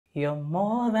You're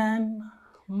more than,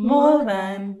 more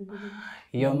than,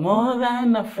 you're more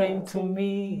than a friend to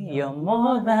me. You're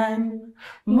more than,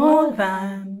 more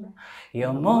than,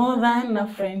 you're more than a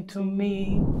friend to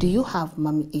me. Do you have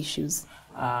mommy issues?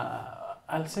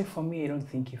 I'll say for me, I don't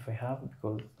think if I have,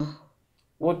 because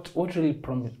what really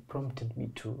prompted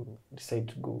me to decide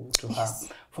to go to her,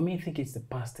 for me, I think it's the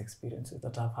past experiences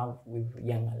that I've had with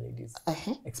younger ladies,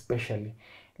 especially.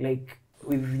 Like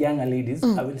with younger ladies,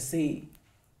 I will say,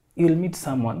 you'll meet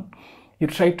someone, you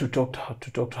try to talk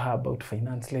to her about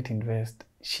finance, let's invest.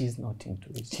 She's not into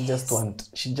it. She just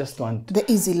want the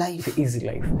easy life. The easy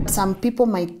life. Some people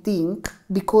might think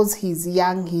because he's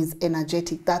young, he's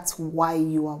energetic, that's why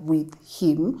you are with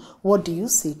him. What do you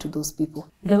say to those people?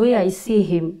 The way I see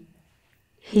him,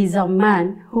 he's a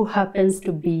man who happens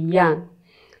to be young.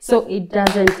 So it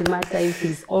doesn't matter if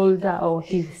he's older or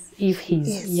if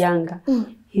he's younger.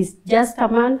 He's just a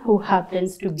man who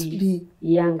happens to be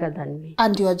younger than me.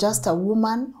 And you're just a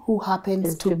woman who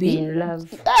happens to be in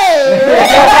love.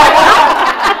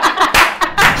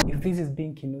 If this is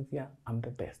being Kinuthia, I'm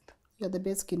the best. You're the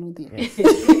best Kinuthia. Yes.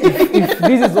 if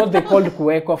this is what they call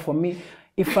Kuwekwa for me,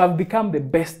 if I've become the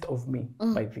best of me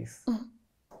by this,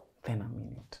 then I'm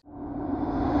in it.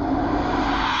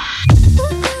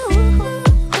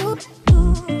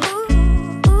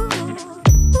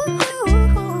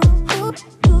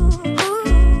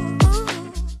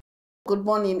 Good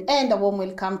morning and a warm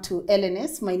welcome to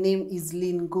LNS. My name is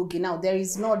Lynn Ngugi. Now, there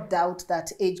is no doubt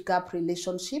that age gap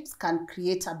relationships can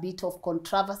create a bit of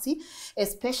controversy,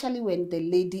 especially when the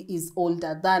lady is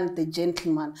older than the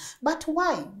gentleman. But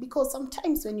why? Because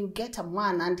sometimes when you get a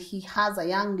man and he has a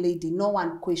young lady, no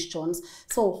one questions.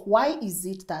 So why is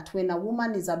it that when a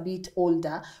woman is a bit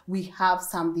older, we have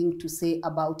something to say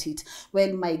about it?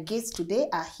 Well, my guests today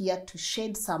are here to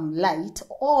shed some light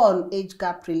on age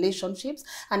gap relationships,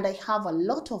 and I have a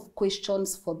lot of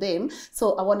questions for them.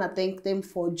 So I want to thank them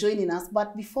for joining us.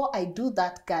 But before I do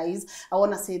that, guys, I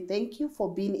want to say thank you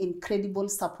for being incredible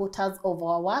supporters of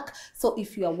our work. So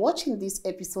if you are watching this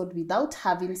episode without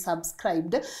having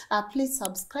subscribed, please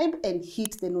subscribe and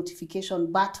hit the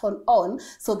notification button on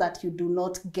so that you do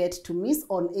not get to miss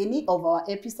on any of our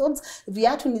episodes.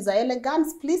 Viatu ni za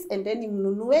elegance, please, and then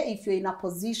mnunue if you're in a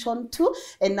position to.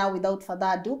 And now, without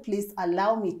further ado, please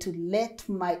allow me to let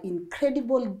my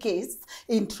incredible guests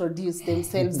introduce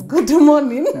themselves. Good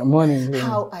morning. Good morning.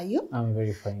 How are you? I'm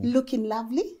very fine. Looking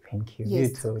lovely. Thank you. Yes,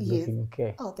 You too. yes. Looking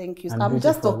okay. Oh, thank you. And I'm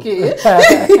just beautiful. okay.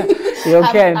 You're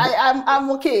okay. I'm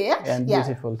okay. Yeah? And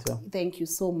beautiful too. Thank you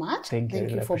so much. Thank you.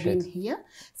 Thank you for being here.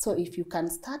 So if you can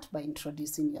start by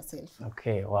introducing yourself.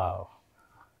 Okay. Wow.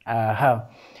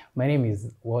 My name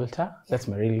is Walter. That's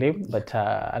my real name, but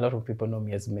a lot of people know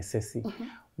me as Mesesi.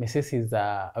 Mesesi is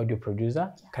an audio producer,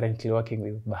 currently working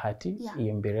with Bahati,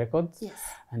 EMB Records. Yes.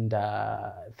 And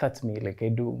that's me. Like, I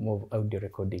do more audio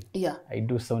recording. Yeah. I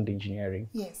do sound engineering.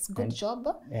 Yes, good job.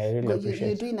 Yeah, I really appreciate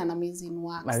You're doing an amazing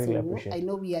work. I really so appreciate I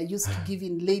know we are used to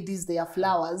giving ladies their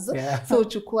flowers. Yeah. So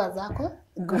chukua zako,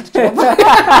 good job.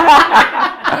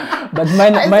 But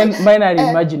mine are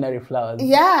imaginary flowers.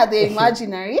 Yeah, they're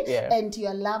imaginary. Yeah. And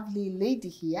your lovely lady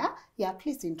here. Yeah,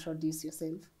 please introduce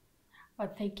yourself. Well,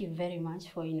 thank you very much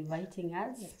for inviting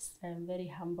us. Yes. I'm very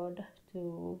humbled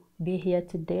to be here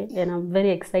today, and I'm very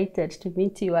excited to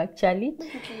meet you actually.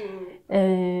 Thank you.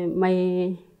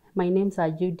 My names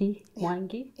are Judy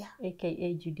Ngugi,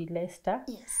 aka Judy Lesta.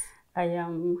 Yes. I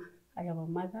am a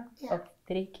mother of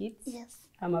 3 kids. Yes.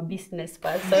 I'm a business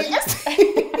person. Yes.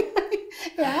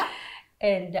 Yeah.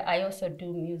 And I also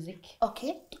do music.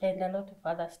 Okay. And a lot of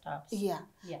other stuff. Yeah.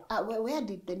 Yeah. Where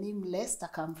did the name Lesta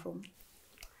come from?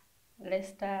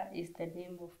 Lesta is the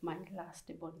name of my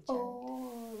last born child.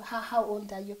 Oh, how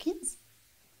old are your kids?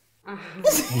 Uh-huh.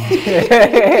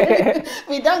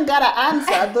 We don't gotta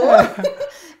answer though.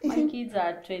 My kids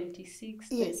are 26,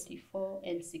 24,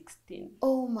 and 16.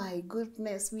 Oh my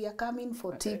goodness, we are coming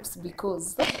for tips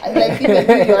because I like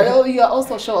even you are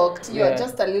also shocked. You are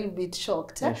just a little bit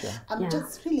shocked. Yeah, sure. I'm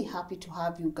just really happy to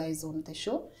have you guys on the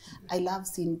show. I love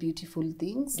seeing beautiful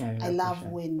things. Yeah, I love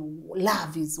when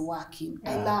love is working.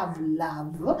 I love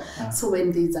love. So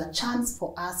when there's a chance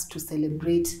for us to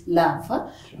celebrate love,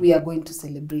 we are going to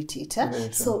celebrate it.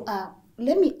 So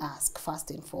let me ask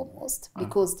first and foremost,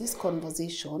 because this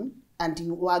conversation, and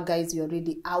you are guys, you're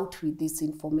already out with this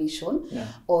information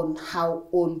on how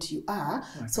old you are.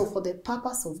 Okay. So for the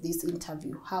purpose of this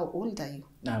interview, how old are you?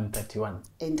 I'm 31.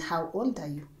 And how old are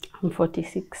you? I'm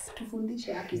 46.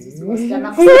 Tufundishe haki sisi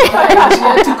wasichana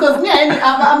because me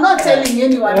I'm not telling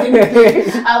anyone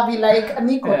anything. I'll be like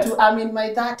Nico too. I'm in my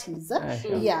 30s.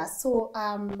 Yeah, so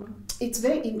it's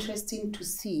very interesting to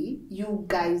see you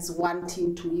guys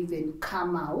wanting to even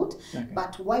come out.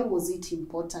 But why was it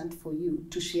important for you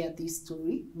to share this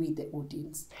story with the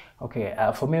audience? Okay,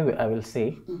 for me, I will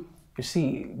say, you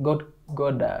see, God,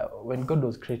 when God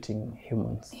was creating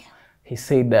humans, He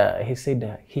said,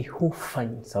 he who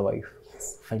finds a wife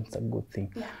finds a good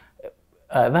thing.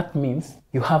 That means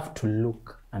you have to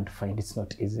look and find. It's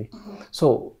not easy.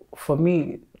 So for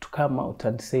me to come out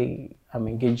and say I'm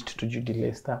engaged to Judy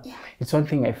Lesta, it's one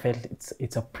thing I felt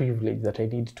it's a privilege that I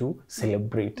need to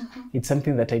celebrate. It's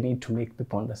something that I need to make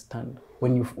people understand.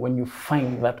 When you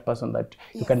find that person that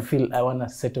you can feel, I want to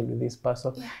settle with this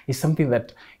person, it's something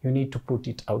that you need to put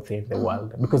it out there in the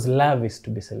world, because love is to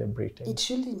be celebrated. It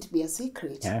shouldn't be a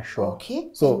secret. Yeah, sure. Okay.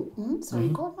 So sorry,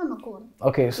 go on.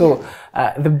 Okay, so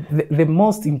the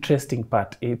most interesting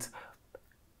part is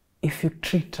if you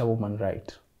treat a woman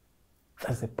right.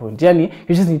 That's the point. Yani,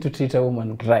 you just need to treat a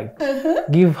woman right.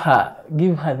 Give her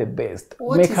the best.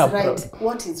 Make her proud.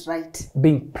 What is right?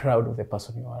 Being proud of the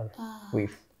person you are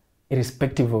with,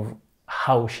 irrespective of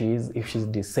how she is. If she's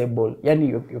disabled, yani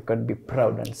you can be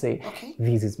proud and say,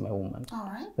 this is my woman. All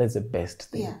right. That's the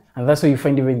best thing. And that's why you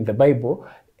find even in the Bible,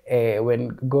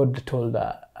 when God told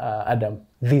Adam,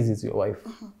 this is your wife.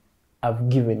 I've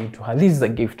given it to her. This is a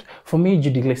gift. For me,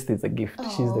 Judy Lesta is a gift.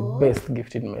 She's the best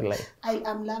gift in my life. I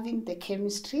am loving the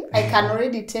chemistry. I can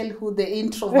already tell who the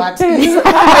introvert is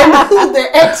and who the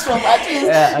extrovert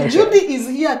is. Judy is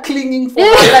here clinging for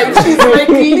her life. She's like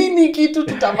clinging kitu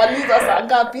tutamaliza saa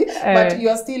ngapi, but you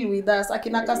are still with us.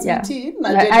 Akina Kaswiti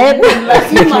na Jenny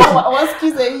lazima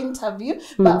wasikize interview.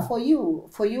 But for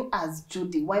you as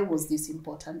Judy, why was this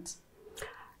important?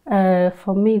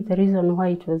 For me, the reason why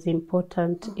it was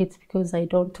important, it's because I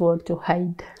don't want to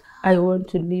hide. I want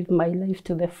to live my life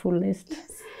to the fullest.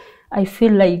 I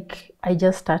feel like I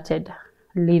just started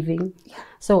living.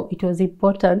 So it was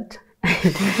important.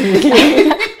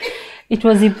 It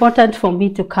was important for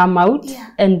me to come out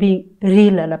and be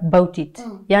real about it.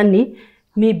 Yani,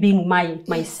 me being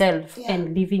myself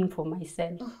and living for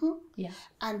myself.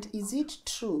 And is it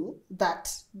true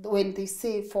that when they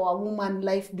say for a woman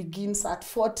life begins at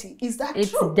 40, is that true?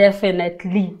 It's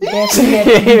definitely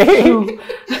true.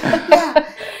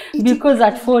 Because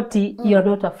at 40, you're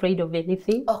not afraid of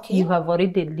anything. You have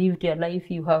already lived your life.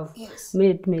 You have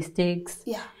made mistakes.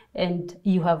 And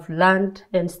you have learned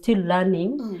and still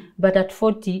learning. But at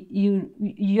 40,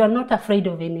 you are not afraid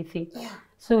of anything.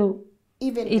 So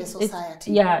even the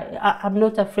society. I'm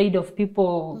not afraid of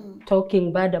people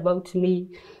talking bad about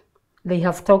me. They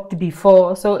have talked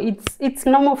before, so it's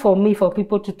normal for me for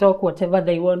people to talk whatever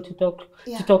they want to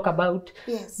talk about.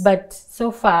 But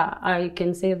so far, I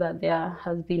can say that there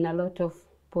has been a lot of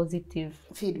positive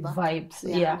feedback, vibes.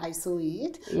 I saw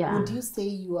it. Would you say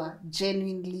you are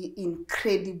genuinely,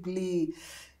 incredibly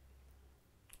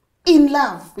in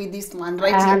love with this man,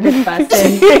 right? 100%.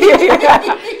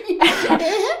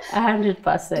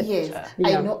 100%. Yes,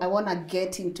 I know. I want to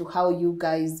get into how you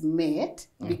guys met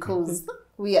because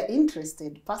we are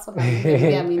interested.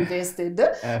 Personally, I'm invested.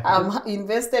 I'm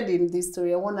invested in this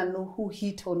story. I want to know who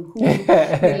hit on who.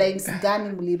 The lines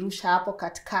gani mlirusha hapo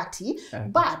katikati.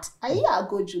 But a year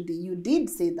ago, Judy, you did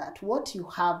say that what you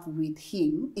have with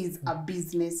him is a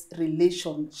business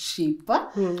relationship.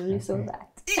 You saw that.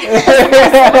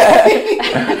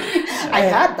 I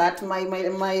heard that my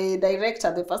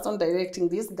director, the person directing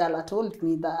this gala, told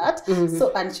me that.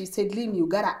 So, and she said, Lynn, you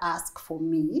gotta ask for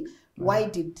me. Why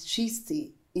did she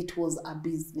say it was a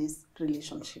business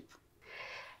relationship?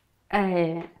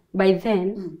 By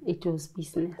then, it was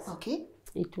business. Okay.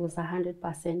 It was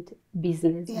 100%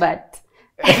 business. But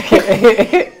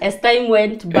as time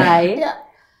went by,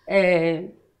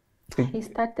 he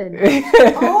started. He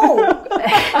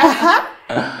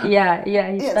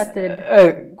started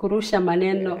kurusha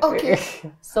maneno. Okay.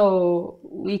 So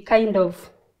we kind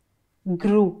of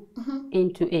grew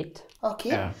into it.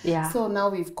 Okay. So now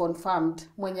we've confirmed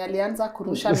mwenye alianza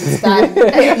kurusha mistari.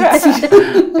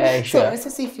 So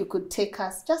Mesesi, if you could take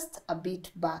us just a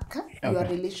bit back, your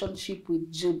relationship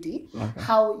with Judy,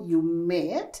 how you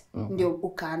met, ndio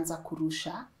ukaanza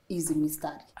kurusha hizi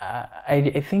mistari.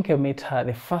 I think I met her,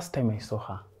 the first time I saw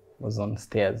her was on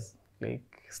stairs.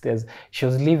 She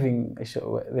was living,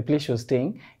 the place she was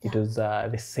staying, it was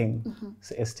the same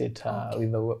estate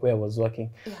with where I was working.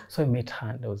 So I met her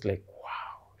and I was like,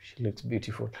 wow, she looks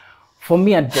beautiful. For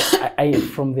me,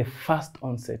 from the first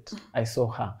onset, I saw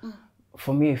her.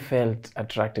 For me, I felt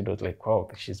attracted. I was like, wow,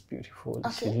 she's beautiful.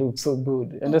 She looks so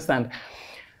good. Understand?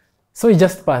 So we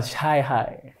just passed,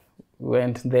 hi.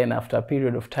 Went then after a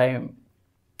period of time.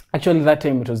 Actually, that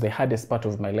time it was the hardest part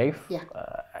of my life. Yeah.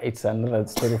 It's another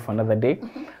story for another day.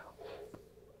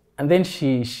 And then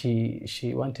she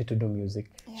wanted to do music.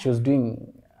 Yeah. She was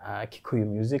doing Kikuyu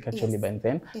music actually by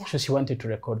then. Yeah. So she wanted to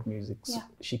record music. So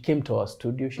she came to our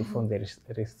studio. She found the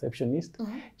receptionist.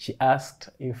 She asked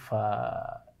if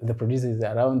the producer is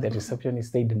around. The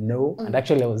receptionist said no. And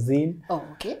actually I was in. Oh,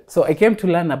 okay. So I came to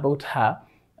learn about her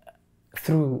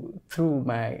through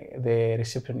the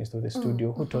receptionist of the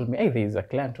studio who told me, hey, there is a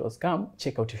client who has come,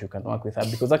 check out if you can work with her,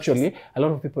 because actually a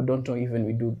lot of people don't know even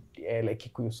we do like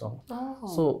Kikuyu songs.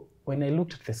 So when I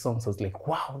looked at the songs, I was like,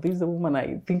 wow, this is the woman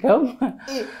I think I am.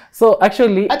 So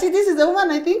actually, this is the woman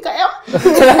I think I am.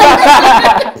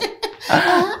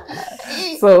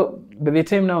 So by the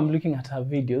time now I'm looking at her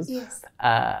videos,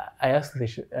 I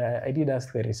did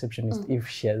ask the receptionist if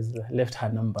she has left her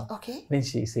number. Okay. Then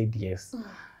she said yes.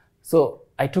 So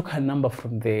I took her number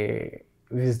from the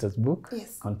visitor's book,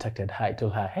 contacted her. I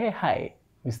told her, hey, hi,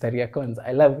 Mr. Riakons,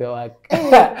 I love your work.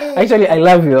 Actually, I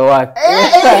love your work.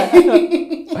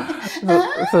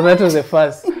 So that was the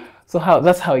first. So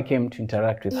that's how I came to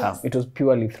interact with her. It was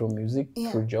purely through music,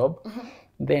 through job.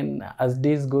 Then as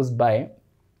days goes by,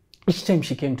 each time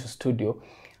she came to studio,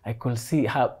 I could see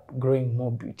her growing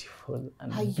more beautiful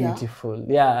and beautiful.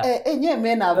 Yeah.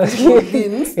 Men are beautiful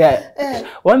things.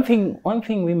 One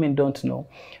thing women don't know,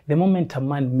 the moment a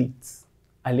man meets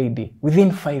a lady,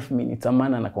 within 5 minutes, a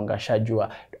man anakonga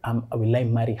shajua, will I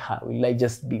marry her? Will I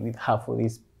just be with her for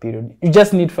this period? You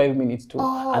just need 5 minutes to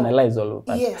analyze all of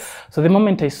that. Yes. So the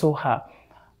moment I saw her,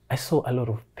 I saw a lot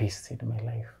of peace in my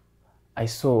life. I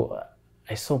saw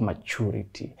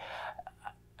maturity.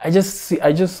 I just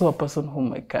saw a person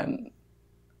whom I can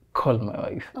call my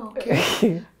wife.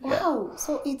 Okay. Wow.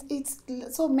 So it's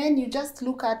so men, you just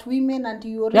look at women and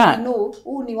you already know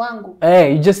who ni wangu.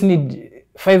 You just need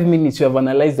 5 minutes. You have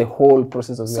analyzed the whole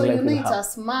process of your life. So you know it's a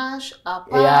smash, a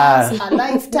pass, a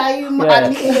lifetime,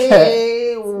 and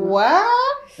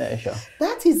what? Yeah, sure.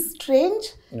 That is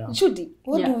strange. Judy,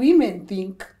 what do women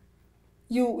think?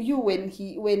 You when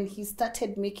he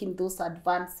started making those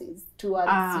advances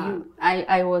towards you.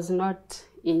 I was not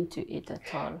into it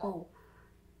at all.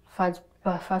 First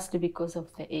because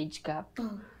of the age gap.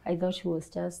 I thought he was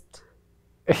just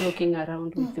looking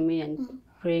around with me and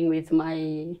playing with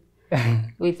my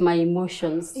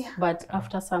emotions. But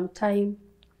after some time,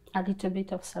 a little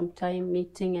bit of some time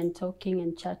meeting and talking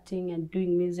and chatting and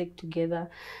doing music together,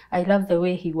 I love the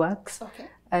way he works.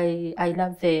 I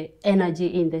love the energy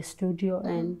in the studio,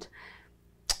 and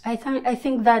I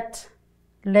think that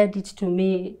led it to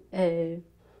me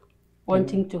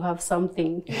wanting to have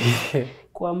something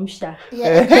kuamsha.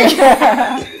 Let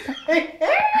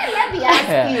me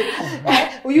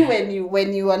ask you,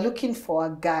 when you are looking for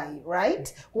a guy,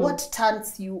 right? What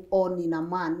turns you on in a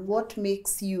man? What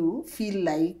makes you feel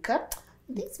like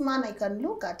this man, I can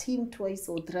look at him twice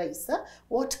or thrice?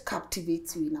 What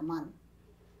captivates you in a man?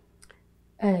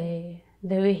 The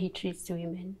way he treats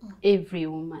women, every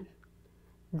woman.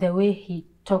 The way he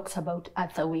talks about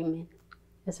other women,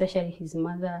 especially his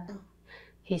mother,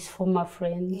 his former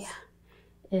friends,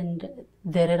 and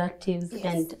the relatives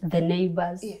and the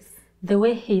neighbors. The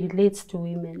way he relates to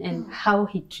women and how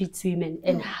he treats women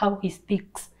and how he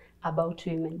speaks about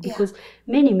women. Because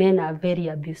many men are very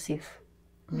abusive,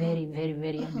 very, very,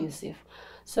 very abusive.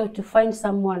 So to find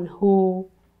someone who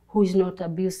is not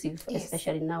abusive,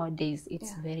 especially nowadays,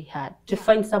 it's very hard. To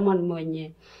find someone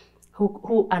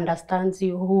who understands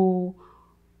you,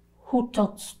 who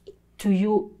talks to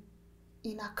you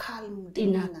in a calm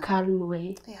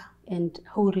way, and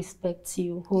who respects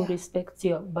you, who respects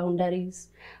your boundaries,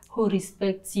 who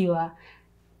respects your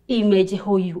image,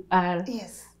 who you are,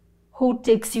 who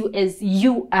takes you as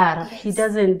you are. He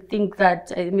doesn't think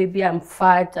that maybe I'm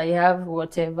fat, I have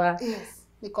whatever.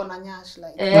 I'm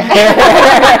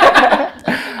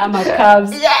a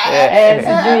cubs.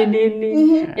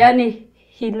 Yani,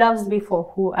 he loves me for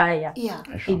who I am.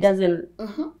 He doesn't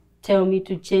tell me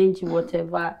to change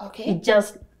whatever. He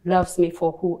just loves me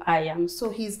for who I am. So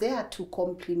he's there to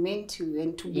compliment you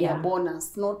and to be a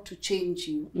bonus, not to change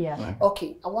you.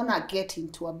 Okay, I want to get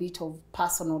into a bit of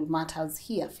personal matters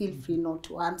here. Feel free not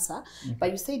to answer. But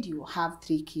you said you have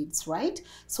 3 kids, right?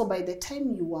 So by the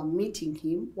time you were meeting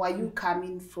him, were you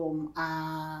coming from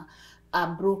a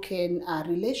broken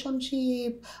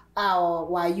relationship, or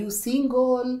were you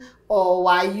single, or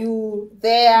were you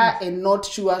there and not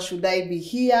sure, should I be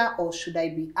here or should I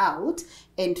be out?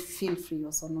 And feel free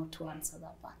also not to answer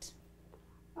that part.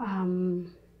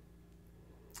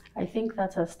 I think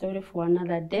that's a story for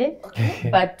another day.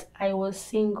 But I was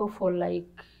single for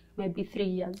like maybe 3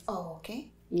 years. Oh,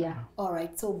 okay. Yeah. All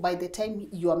right. So by the time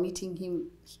you are meeting him,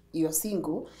 you're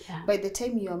single. Yeah. By the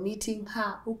time you are meeting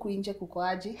her, huku nje kuko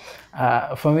aje?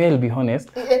 For me, I'll be honest.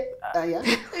 Yeah.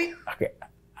 Okay,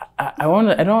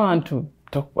 I don't want to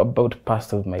talk about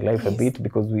past of my life a bit,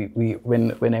 because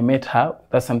when I met her,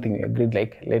 that's something we agreed,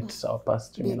 like, let our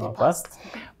past remain our past.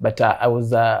 But I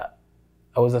was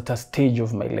at a stage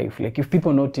of my life, like, if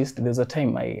people noticed, there's a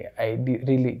time I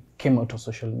really came out of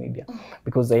social media,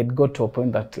 because I had got to a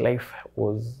point that life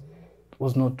was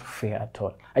not fair at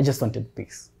all. I just wanted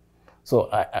peace. So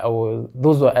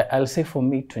I'll say for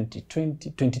me, 2020,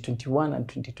 2021 and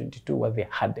 2022 were the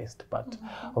hardest part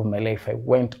of my life. I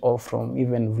went off from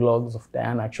even vlogs of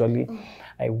Diana, actually.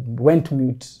 I went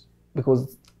mute,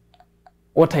 because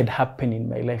what had happened in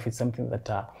my life is something that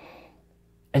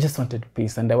I just wanted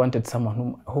peace, and I wanted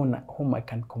someone whom I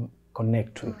can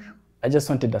connect with. I just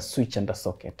wanted a switch and a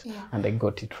socket, and I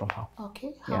got it from her.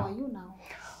 Okay, how are you now?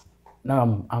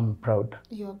 Now I'm proud.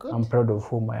 You're good? I'm proud of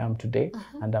whom I am today,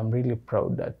 and I'm really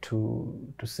proud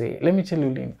to say, let me tell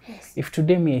you, Lynn, if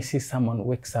today I see someone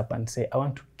wakes up and say, I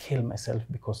want to kill myself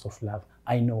because of love,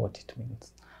 I know what it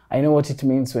means. I know what it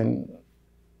means when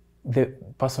the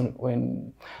person,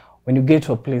 when you get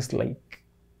to a place like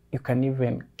you can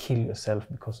even kill yourself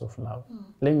because of love.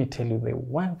 Let me tell you, the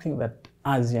one thing that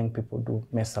as young people do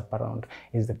mess up around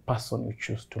is the person you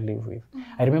choose to live with.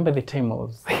 I remember the time I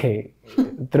was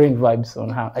throwing vibes on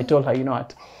her. I told her, you know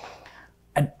what,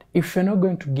 if you're not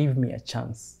going to give me a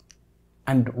chance,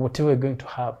 and whatever we're going to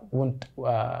have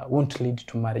won't lead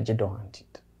to marriage, I don't want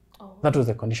it. That was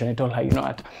the condition. I told her, you know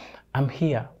what, I'm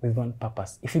here with one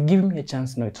purpose. If you give me a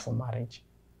chance, no, it's for marriage.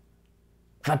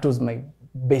 That was my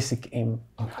basic aim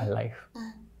in her life.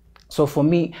 So for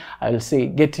me, I'll say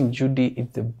getting Judy is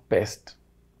the best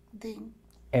thing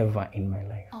ever in my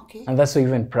life. Okay. And that's why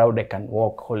even proud I can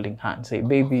walk holding hands, say,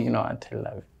 baby, you know what, I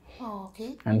love you. Oh,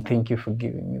 okay. And thank you for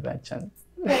giving me that chance.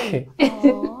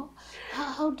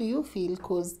 How do you feel?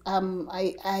 Because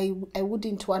I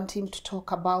wouldn't want him to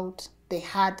talk about the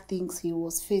hard things he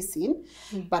was facing,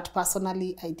 but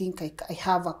personally, I think I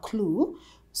have a clue.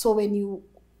 So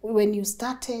when you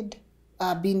started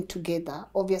being together,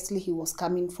 obviously he was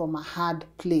coming from a hard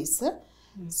place.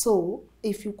 So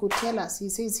if you could tell us, he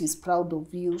says he's proud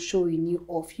of you, showing you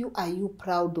off. Are you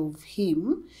proud of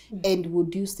him? And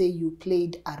would you say you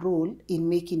played a role in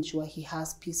making sure he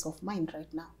has peace of mind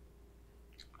right now?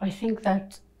 I think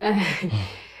that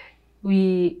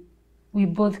we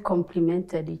both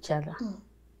complemented each other.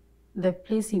 The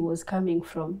place he was coming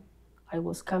from, I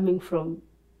was coming from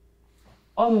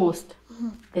almost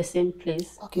the same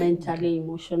place, mentally,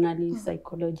 emotionally,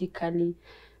 psychologically,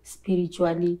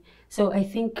 spiritually. So I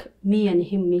think me and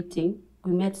him meeting,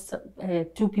 we met,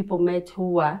 two people met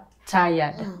who were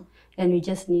tired, and we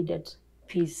just needed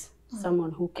peace,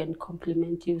 someone who can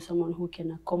complement you, someone who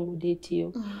can accommodate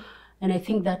you. And I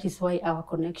think that is why our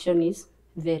connection is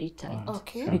very tight,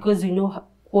 because we know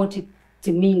what it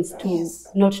means to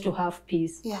not to have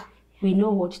peace. We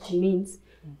know what it means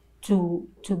to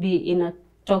be in a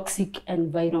toxic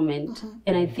environment.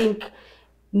 And I think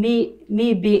me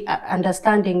be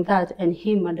understanding that and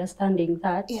him understanding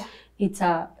that,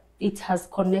 it has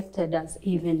connected us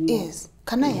even more. Yes.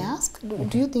 Can I ask,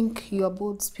 do you think you are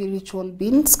both spiritual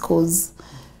beings? Because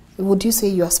would you say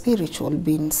you are spiritual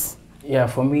beings? Yeah,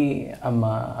 for me, I'm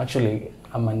an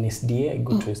SDA. I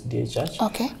go to SDA church.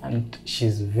 And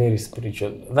she's very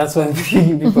spiritual. That's one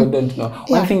thing people don't know.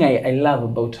 One thing I love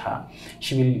about her,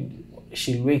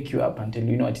 she'll wake you up and tell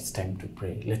you, you know what, it's time to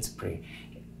pray. Let's pray.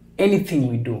 Anything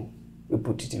we do, we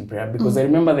put it in prayer. Because I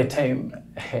remember the time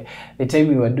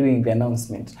we were doing the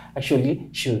announcement, actually,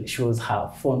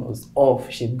 her phone was off.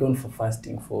 She'd gone for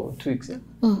fasting for 2 weeks. 2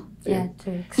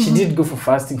 weeks. She did go for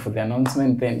fasting for the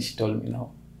announcement. Then she told me,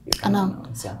 no, you can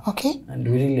announce. And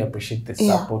we really appreciate the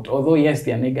support. Although, yes,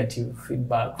 there are negative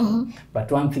feedback. But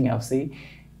one thing I'll say,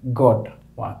 God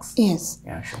works. Yes.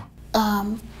 Yeah, sure.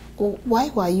 Why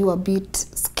were you a bit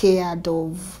scared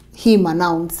of him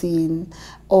announcing,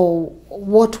 or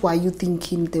what were you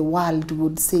thinking the world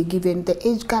would say, given the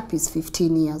age gap is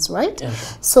 15 years, right? Yeah.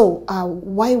 So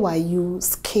why were you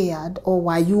scared, or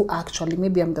were you actually,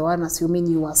 maybe I'm the one assuming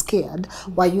you were scared,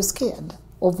 were you scared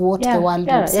of what the world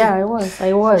would say? Yeah, I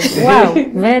was. Wow,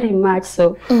 very much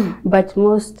so. But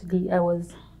mostly I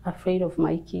was afraid of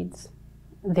my kids,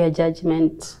 their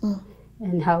judgment.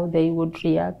 And how they would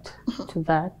react to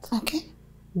that.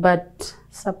 But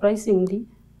surprisingly,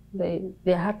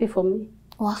 they're happy for me.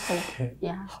 Wow.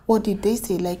 Yeah. What did they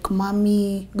say? Like,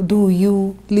 mommy, do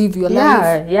you live your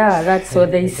life? Yeah, that's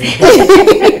what they say.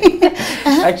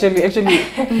 Actually,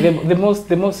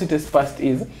 the most sweetest part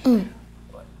is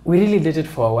we really dated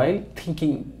for a while,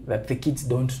 thinking that the kids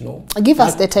don't know. Give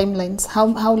us the timelines.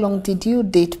 How long did you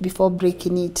date before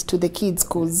breaking it to the kids?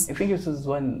 Cause I think it was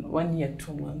one year,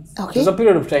 2 months. Okay. It was a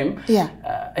period of time.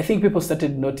 Yeah. I think people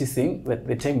started noticing that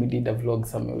the time we did a vlog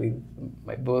somewhere with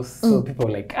my boss, so people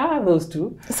were like, those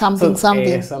two. Something.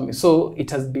 So it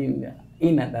has been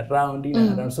in and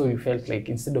around, so we felt like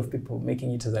instead of people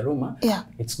making it as a rumor,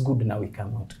 it's good now we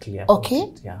come out clear about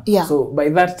it. Yeah. So by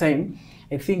that time,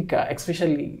 I think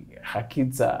especially her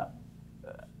kids are,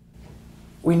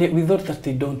 we thought that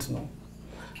they don't know.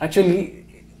 Actually,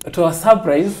 to our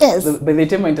surprise, by the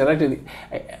time I interacted,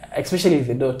 especially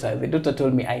the daughter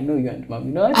told me, I know you and mom,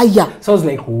 you know what? Yeah. So I was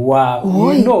like, wow,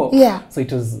 you know. Yeah. So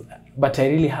it was, but I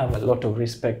really have a lot of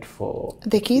respect for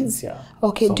the kids. Yeah.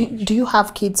 Okay. So do you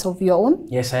have kids of your own?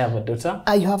 Yes, I have a daughter.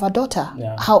 You have a daughter?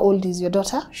 Yeah. How old is your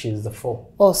daughter? She's 4.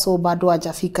 Oh, so bado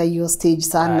hajafika hiyo stage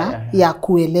sana ya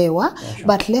kuelewa. Sure.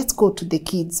 But let's go to the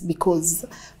kids, because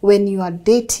when you are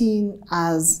dating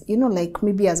as, you know, like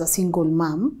maybe as a single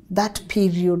mom, that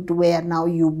period where now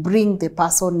you bring the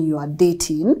person you are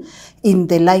dating in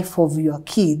the life of your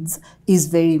kids is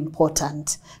very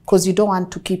important, because you don't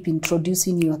want to keep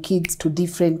introducing your kids to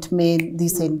different men,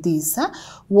 this and this.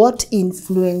 What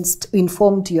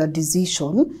informed your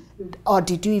decision? Or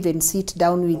did you even sit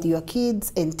down with your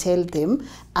kids and tell them,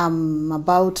 I'm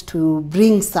about to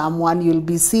bring someone, you'll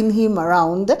be seeing him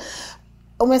around?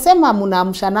 Umesema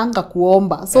mnaamshananga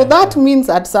kuomba. So that means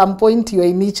at some point you're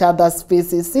in each other's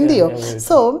spaces, sindio?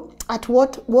 So at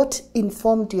what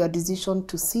informed your decision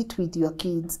to sit with your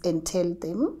kids and tell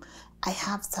them, I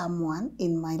have someone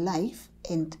in my life?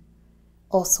 And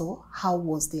also, how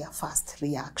was their first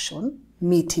reaction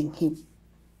meeting him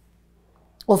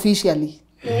officially?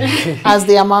 As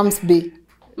their moms be?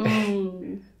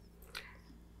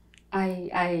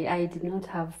 I did not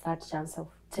have that chance of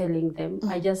telling them.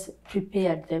 I just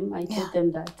prepared them. I told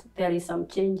them that there is some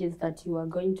changes that you are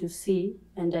going to see,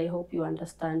 and I hope you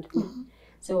understand me.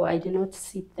 So I did not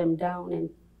sit them down and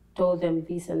told them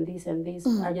this and this and this.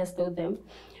 I just told them,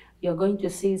 you're going to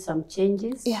see some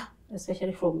changes. Yeah.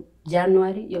 Especially from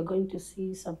January, you're going to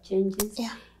see some changes.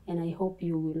 Yeah. And I hope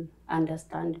you will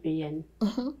understand me and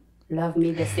love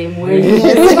me the same way.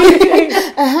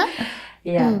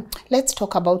 Yeah. Let's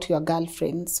talk about your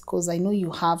girlfriends, because I know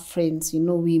you have friends, you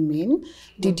know, women.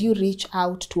 Did you reach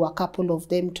out to a couple of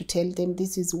them to tell them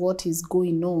this is what is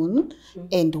going on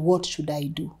and what should I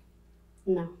do?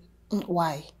 No.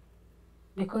 Why?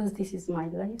 Because this is my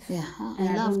life. Yeah, and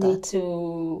I don't need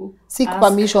to seek ask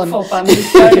permission for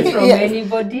permission from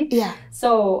anybody. Yeah.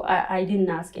 So I didn't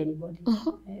ask anybody.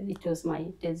 It was my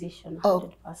decision,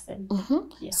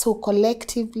 100%. Yeah. So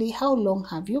collectively, how long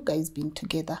have you guys been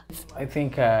together? I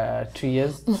think 2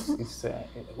 years. It's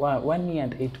 1 year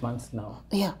and 8 months now.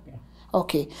 Yeah.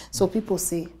 Okay. So people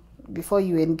say, before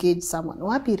you engage someone,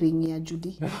 wapi ring ya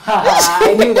Judy?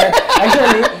 I knew that.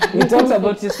 Actually, we talked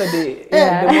about yesterday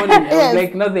in the morning. I was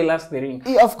like, no, they'll ask the ring.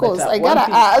 Yeah, of course, I gotta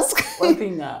ask. One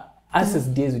thing, us as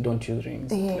days we don't use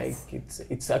rings. Yes. Like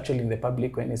it's actually in the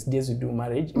public. When it's days we do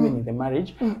marriage, even in the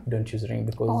marriage, we don't use ring,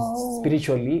 because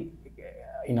spiritually,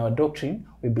 in our doctrine,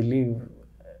 we believe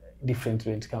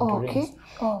differently when it comes to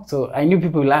rings. So I knew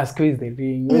people will ask, where is the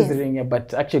ring? Where's the ring?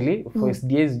 But actually, for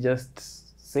SDAs, just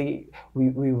say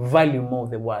we value more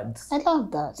the words. I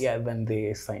love that. Yeah, than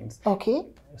the signs. Okay.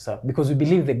 So because we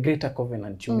believe the greater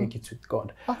covenant you make it with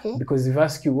God. Okay. Because if I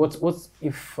ask you what's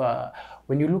if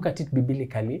when you look at it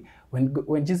biblically,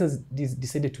 when Jesus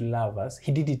decided to love us,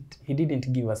 he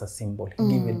didn't give us a symbol.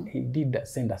 He did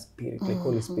send a spirit, like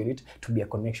Holy Spirit, to be a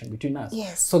connection between us.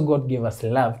 Yes. So God gave us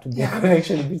love to be a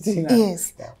connection between us.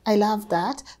 Yes. Yeah. I love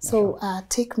that. So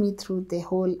take me through the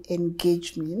whole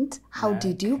engagement. How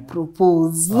did you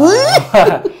propose?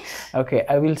 Okay,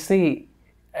 I will say,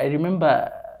 I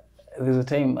remember there's a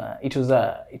time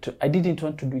I didn't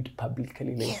want to do it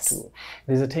publicly. Like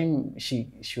there's a time she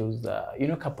was you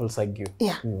know, couples argue.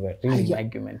 Yeah. We were really in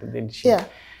argument, and then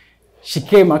she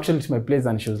came actually to my place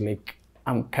and she was like,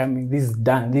 I'm coming, this is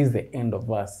done, this is the end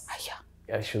of us.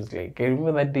 Yeah, she was like, I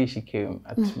remember that day she came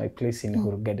at my place in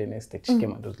Huru Garden Estate. She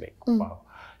came and was like, wow.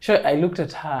 So I looked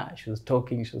at her, she was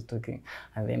talking,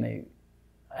 and then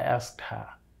I asked her,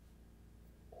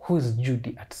 who's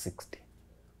Judy at 60?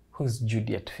 Who's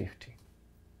Judy at 50?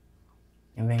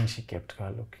 And then she kept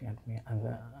looking at me,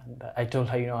 and I told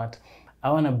her, you know what,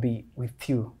 I want to be with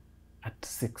you at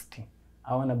 60.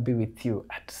 I want to be with you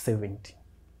at 70.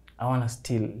 I want to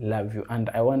still love you, and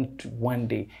I want to, one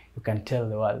day you can tell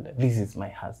the world, this is my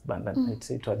husband, and I'd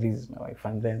say to her, this is my wife.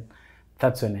 And then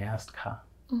that's when I asked her,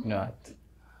 you know what,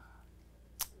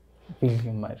 will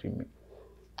you marry me?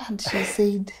 And she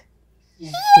said,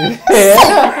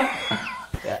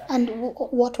 And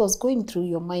what was going through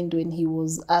your mind when he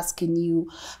was asking you,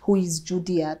 who is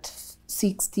Judy at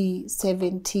 60,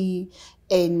 70,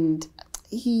 and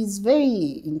he's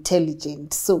very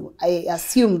intelligent. So I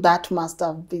assume that must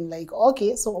have been like,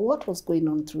 okay, so what was going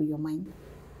on through your mind?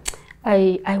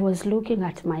 I was looking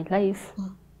at my life,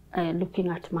 looking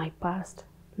at my past,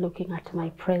 looking at my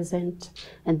present,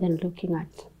 and then looking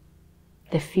at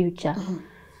the future.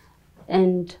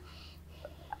 And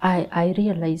I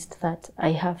realized that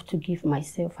I have to give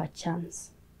myself a chance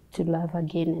to love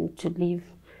again and to live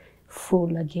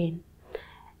full again.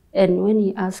 And when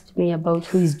he asked me about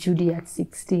who is Judy at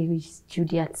 60, who is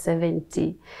Judy at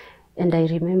 70, and I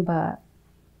remember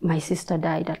my sister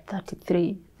died at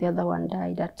 33, the other one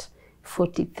died at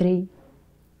 43.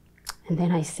 And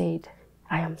then I said,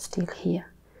 I am still here.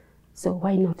 So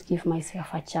why not give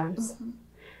myself a chance?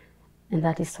 And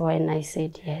that is when I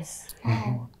said yes.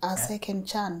 Wow, a second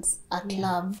chance at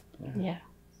love. Yeah.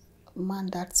 Man,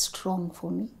 that's strong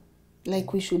for me.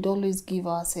 Like, we should always give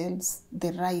ourselves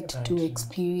the right to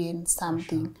experience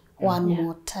something one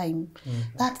more time.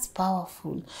 That's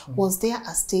powerful. Was there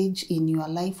a stage in your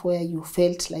life where you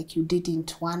felt like you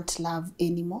didn't want love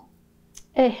anymore?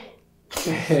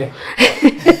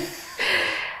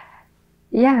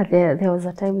 Yeah, there was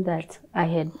a time that I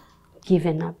had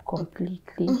given up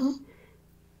completely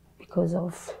because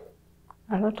of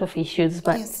a lot of issues,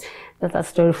 but that's a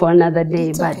story for another day.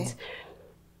 It's but okay.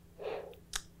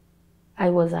 I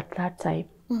was at that time,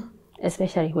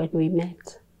 especially when we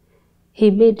met. He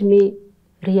made me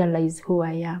realize who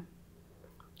I am.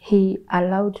 He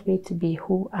allowed me to be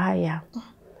who I am.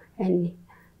 And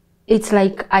it's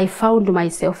like I found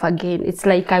myself again. It's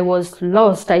like I was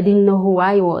lost. I didn't know who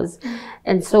I was.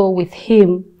 And so with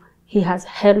him, he has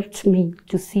helped me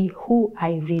to see who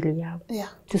I really am,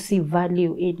 to see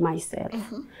value in myself.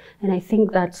 And I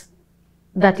think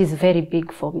that is very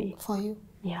big for me. For you?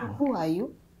 Yeah. Who are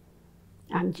you?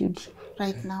 I'm Judy.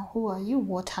 Right now, who are you?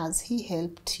 What has he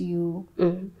helped you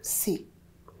see?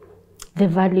 The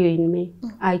value in me.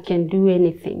 I can do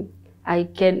anything. I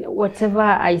can, whatever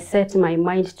I set my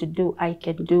mind to do, I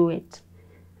can do it.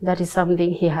 That is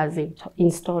something he has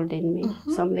installed in me.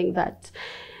 Something that,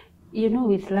 you know,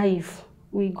 with life,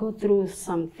 we go through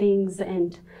some things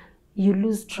and you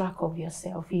lose track of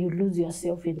yourself. You lose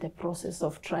yourself in the process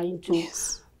of trying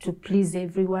to please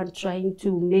everyone, trying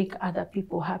to make other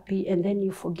people happy, and then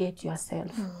you forget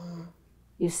yourself.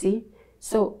 You see?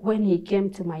 So when he came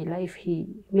to my life, he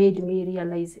made me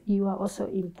realize you are also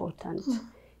important.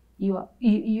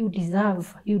 You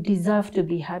deserve to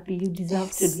be happy. You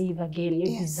deserve to live again.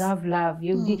 You deserve love.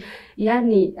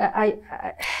 Yani,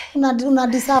 Una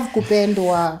deserve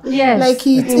kupendwa. Yes. Like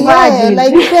it's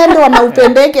like kupendwa na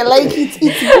upendeke. Like it's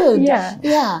good.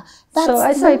 Yeah. So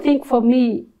I think for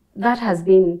me, that has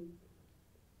been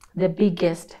the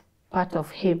biggest part of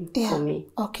him for me.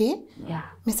 Okay. Yeah.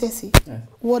 Mesesi,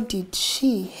 what did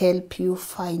she help you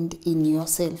find in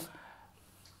yourself?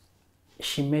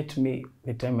 She met me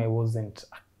the time I wasn't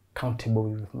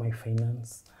accountable with my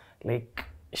finance. Like,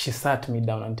 she sat me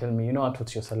down and tell me, you know what,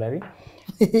 what's your salary?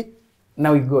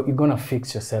 Now you're gonna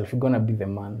fix yourself. You're gonna be the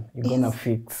man. You're gonna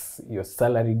fix your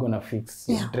salary. You're gonna fix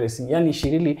your dressing. Yani,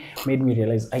 she really made me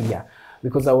realize,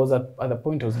 because I was at the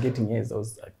point I was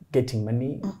getting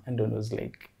money, and I was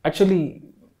like, actually,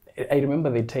 I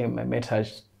remember the time I met her.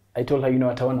 I told her, you know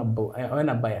what, I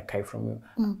wanna buy a car from you.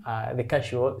 The car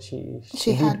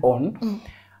she did own,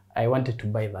 I wanted to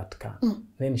buy that car.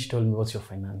 Then she told me, what's your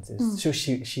finances? So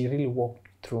she really walked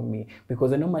through me,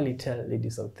 because I normally tell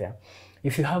ladies out there,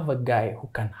 if you have a guy who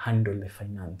can handle the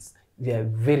finance, there are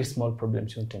very small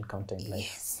problems you won't encounter in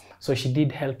life. So she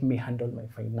did help me handle my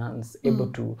finance,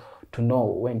 able to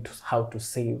know how to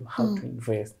save, how to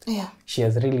invest. She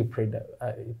has really played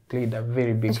a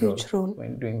very big role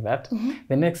when doing that.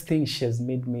 The next thing, she has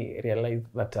made me realize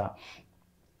that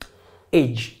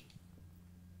age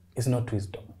is not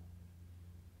wisdom.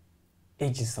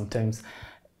 Age is sometimes,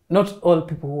 not all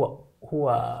people who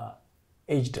are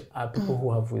aged are people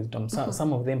who have wisdom.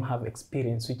 Some of them have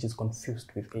experience which is confused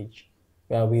with age.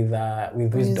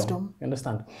 With wisdom. You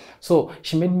understand? So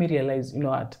she made me realize, you know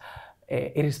what,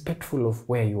 irrespectful of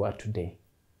where you are today,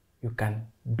 you can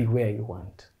be where you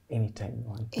want anytime you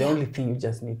want. The only thing you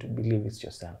just need to believe is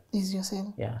yourself. Is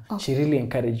yourself. Yeah. Okay. She really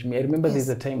encouraged me. I remember there's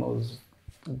a time I was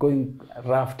going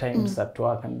rough times at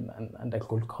work, and I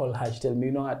could call her. She tell me,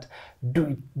 you know what,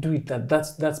 do it.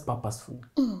 That's purposeful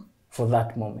for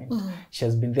that moment. She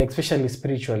has been there, especially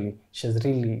spiritually. She has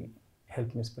really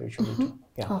helped me spiritually too.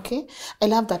 Yeah. Okay. I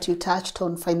love that you touched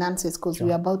on finances because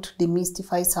we're about to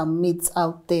demystify some myths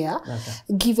out there.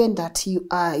 Okay. Given that you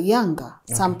are younger,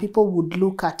 some people would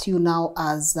look at you now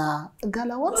as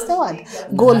Gala, what's the word?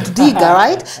 Gold digger,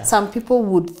 right? Some people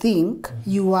would think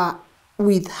you are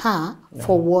with her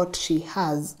for what she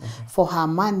has, for her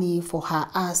money, for her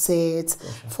assets,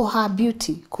 for her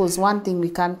beauty. Because one thing we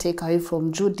can't take away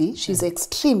from Judy, she's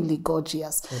extremely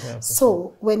gorgeous.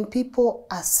 So when people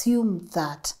assume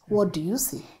that, what do you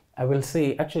see? I will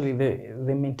say, actually,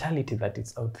 the mentality that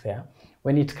is out there,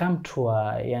 when it comes to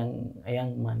a young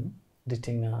man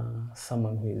dating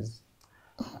someone who is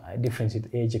different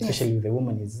with age, especially if the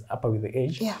woman is upper with the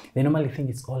age, they normally think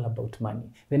it's all about money.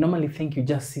 They normally think you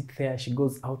just sit there, she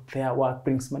goes out there, work,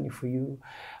 brings money for you.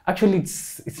 Actually,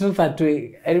 it's not that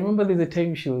way. I remember there's a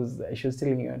time she was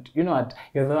telling you, you know what,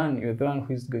 you're the one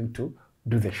who is going to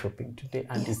do the shopping today,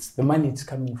 and it's the money is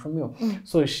coming from you.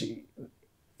 So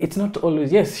it's not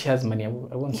always, yes, she has money, I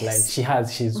won't lie.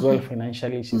 She's well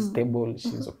financially, she's stable,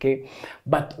 she's okay.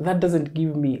 But that doesn't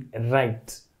give me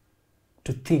right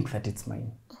to think that it's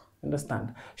mine.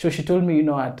 Understand? So she told me, you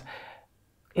know what,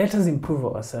 let us improve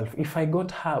ourselves. If I got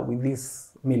her with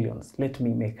these millions, let me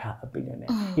make her a billionaire.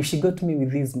 If she got me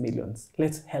with these millions,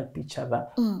 let's help each other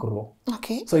grow.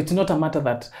 Okay. So it's not a matter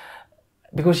that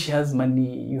because she has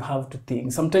money, you have to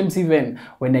think. Sometimes even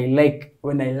when I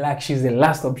lack, she's the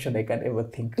last option I can ever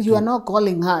think. You are not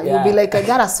calling her. You'll be like, I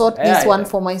gotta sort this one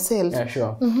for myself. Yeah,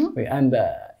 sure. And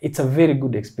it's a very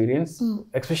good experience,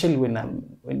 especially when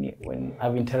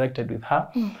I've interacted with her.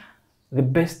 The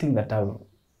best thing that I've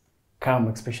come,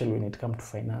 especially when it comes to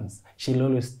finance, she'll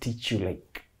always teach you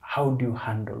like how do you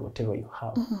handle whatever you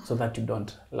have so that you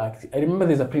don't lack. I remember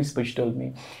there's a principle she told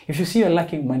me, if you see you're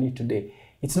lacking money today,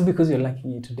 it's not because you're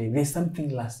lacking it today. There's something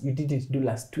you didn't do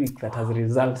last week that has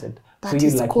resulted that for you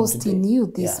is lacking costing today.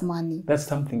 you this money. That's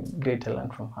something great I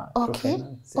learned from her. Okay,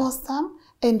 Finance, awesome.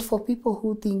 And for people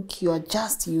who think you are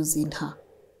just using her,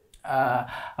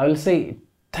 I will say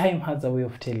time has a way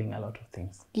of telling a lot of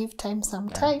things. give time some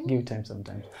time. Give time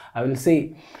sometimes. I will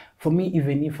say, for me,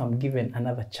 even if I'm given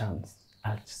another chance,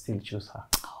 I'll still choose her.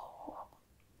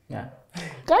 Yeah.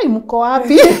 Kai mko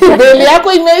wapi? Beli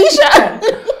yako imeisha.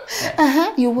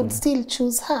 You would still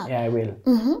choose her. Yeah, I will.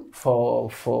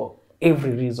 For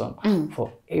every reason,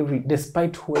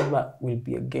 despite whoever will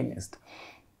be against,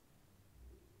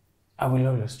 I will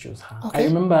always choose her. Okay. I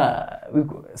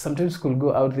remember sometimes we could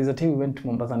go out. There's a time we went to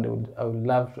Mombasa, and I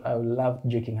would love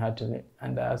joking her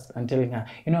and telling her,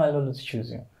 you know, I'll always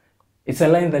choose you. It's a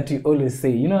line that you always say,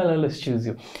 you know, I'll always choose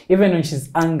you. Even when she's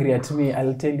angry at me,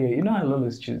 I'll tell you, you know, I'll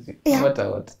always choose you. Yeah. No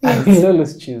matter what. I will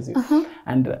always choose you.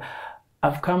 And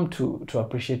I've come to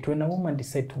appreciate when a woman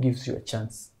decides to give you a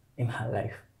chance in her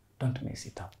life, don't mess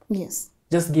it up. Yes.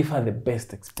 Just give her the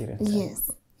best experience. Yes.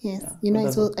 Yes. Yeah. You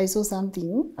know, I saw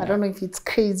something. I don't know if it's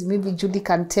crazy. Maybe Judy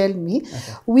can tell me.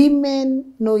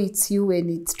 Women know it's you when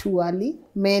it's too early.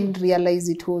 Men realize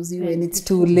it was you when it's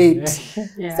too late.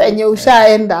 Senye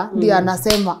ushaenda, ndio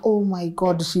anasema, oh my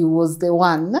God, she was the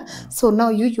one. So now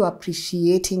you're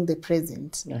appreciating the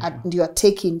present. And you are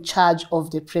taking charge of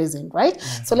the present, right?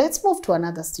 So let's move to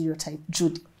another stereotype,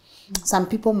 Judy. Some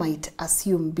people might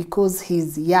assume because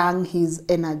he's young, he's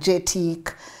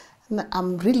energetic.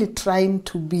 I'm really trying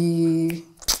to be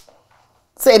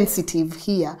sensitive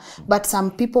here, but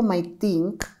some people might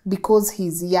think because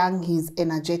he's young, he's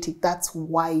energetic, that's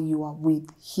why you are with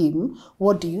him.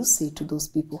 What do you say to those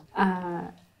people?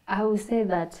 I would say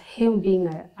that him being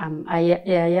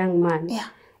a young man,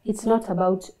 it's not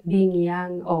about being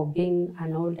young or being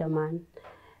an older man.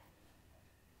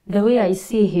 The way I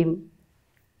see him,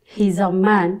 he's a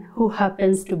man who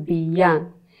happens to be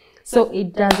young. So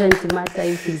it doesn't matter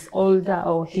if he's older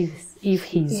or if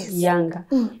he's younger.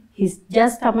 He's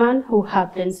just a man who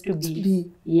happens to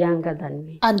be younger than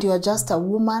me. And you're just a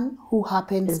woman who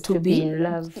happens to be in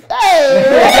love.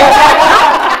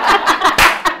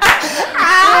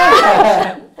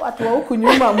 Watu wa huku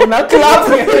nyuma muna clap.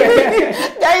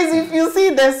 Guys, if you see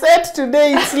the set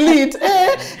today, it's lit.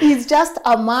 He's just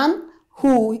a man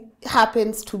who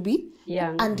happens to be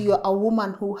young. And you're a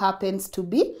woman who happens to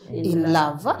be in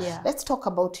love. Let's talk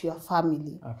about your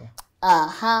family. Okay.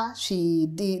 She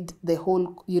did the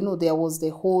whole, you know, there was the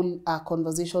whole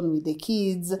conversation with the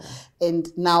kids,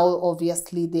 and now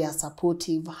obviously they are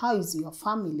supportive. How is your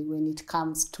family when it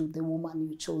comes to the woman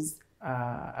you chose?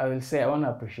 I will say I want to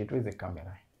appreciate with the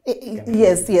camera.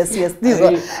 Yes.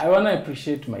 I want to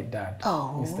appreciate my dad,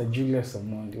 Mr. Julius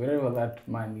Omondi. Wherever that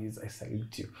man is, I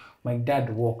salute you. My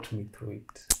dad walked me through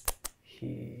it.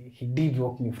 he did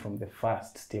walk me from the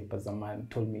first step as a man,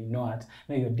 told me, you know what,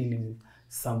 now you're dealing with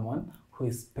someone who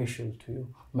is special to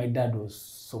you. My dad was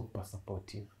super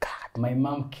supportive. God. My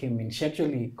mom came in. She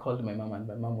actually called my mom, and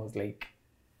my mom was like,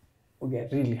 we are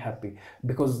really happy,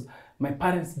 because my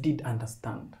parents did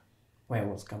understand where I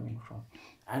was coming from.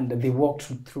 And they walked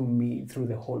through me, through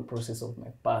the whole process of my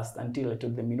past, until I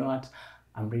told them, you know what,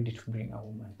 I'm ready to bring a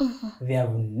woman. They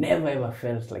have never ever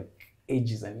felt like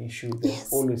age is an issue. They've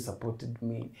always supported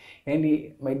me.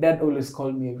 And my dad always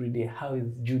called me every day, how is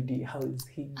Judy? How is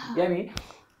he? Yani,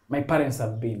 my parents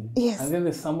have been. Yes. And then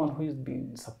there's someone who's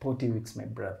been supportive. It's my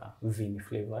brother, Vinny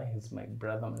Flavor. He's my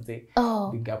brother.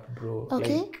 Big up, bro.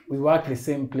 Okay. Like, we work the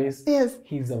same place. Yes.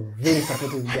 He's a very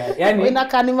supportive guy. Yani,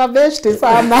 Inakani mabeshte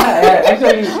sana.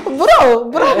 actually, bro,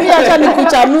 mi acha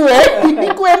nikuchanue.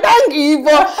 Ikuendangi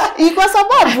hivyo. Kwa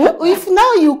sababu, if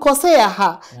now you kosea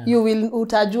her, you will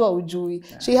utajua ujui.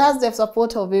 She has the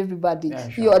support of everybody.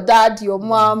 Sure. Your dad, your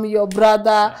mom, your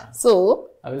brother. So,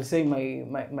 I will say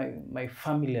my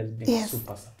family has been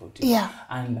super supportive. Yeah.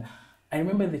 And I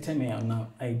remember the time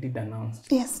I did announce.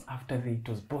 Yes. After it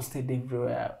was posted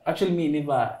everywhere. Actually, me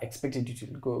never expected it to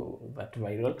go that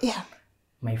viral. Yeah.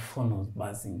 My phone was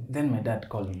buzzing. Then my dad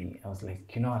called me. I was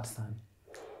like, you know what, son?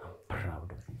 I'm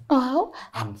proud of you. Oh.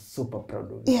 I'm super proud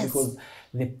of you. Yes. Because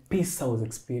the peace I was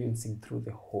experiencing through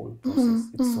the whole process,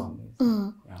 it's so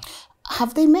amazing. Yeah.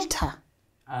 Have they met her?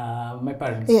 My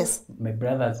parents. Yes. My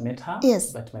brothers met her.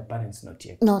 Yes. But my parents not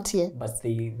yet. Not yet. But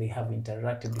they have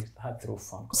interacted with her through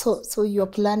phone. So you're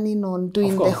planning on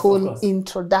doing the whole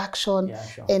introduction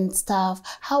and stuff.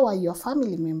 How are your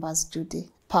family members, Judy,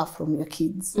 apart from your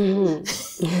kids? So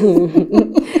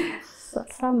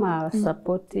some are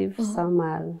supportive, some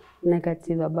are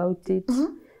negative about it,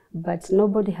 but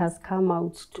nobody has come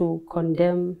out to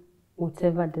condemn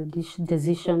whatever the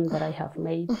decision that I have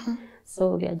made.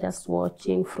 So they are just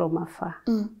watching from afar,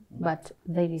 but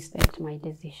they respect my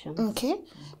decision. Okay.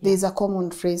 There's a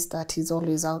common phrase that is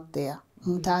always out there.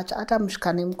 Hata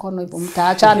mshikane mkono hivyo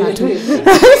mtaachana tu.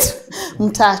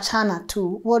 Mtaachana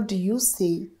tu. What do you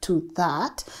say to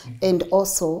that? And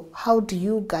also, how do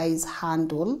you guys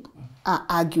handle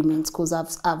arguments? Because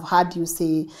I've heard you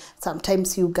say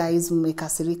sometimes you guys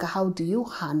mmekasirika. How do you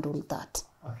handle that?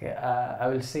 Okay, I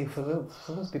will say for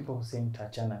those people who say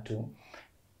mtaachana tu,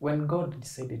 when God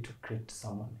decided to create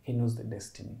someone, he knows the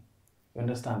destiny. You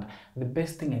understand? The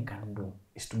best thing I can do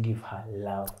is to give her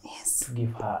love, to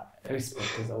give her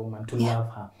respect as a woman, to love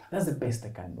her. That's the best I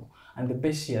can do. And the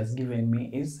best she has given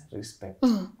me is respect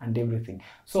and everything.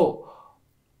 So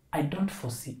I don't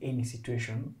foresee any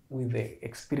situation with the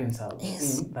experience I've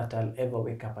seen that I'll ever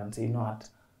wake up and say, you know what,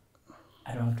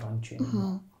 I don't want you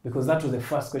anymore. Because that was the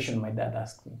first question my dad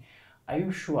asked me. Are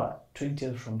you sure 20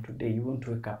 years from today you won't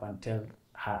wake up and tell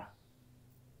her,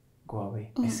 go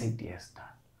away? I said, yes, Dad.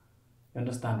 You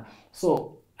understand?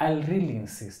 So I'll really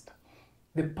insist.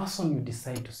 The person you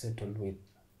decide to settle with,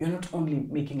 you're not only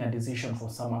making a decision for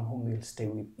someone whom you'll stay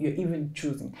with, you're even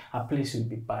choosing a place you'll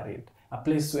be buried, a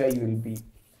place where you will be,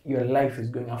 your life is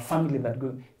going, a family that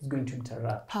is going to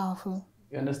interact. Powerful.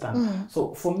 You understand?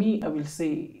 So for me, I will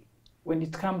say, when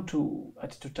it comes to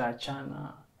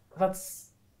Tutachana, that's,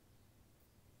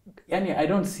 I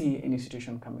don't see any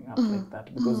situation coming up like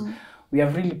that, because we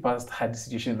have really passed hard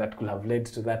situations that could have led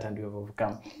to that, and we have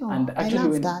overcome. And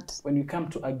actually, when you come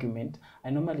to argument,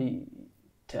 I normally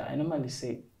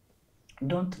say,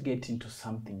 don't get into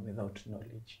something without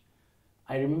knowledge.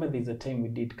 I remember there's a time we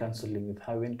did counseling with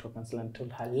her. I went to a counselor and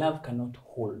told her, love cannot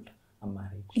hold a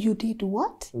marriage. You did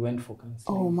what? We went for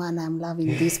counseling. Oh man, I'm loving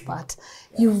this part.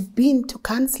 You've been to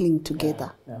counseling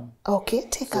together. Okay,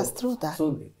 take us through that.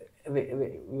 So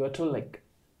we were told, like,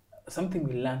 something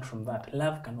we learned from that,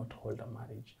 love cannot hold a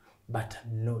marriage, but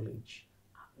knowledge,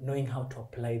 knowing how to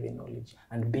apply the knowledge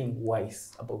and being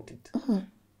wise about it,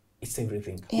 it's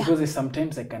everything. Because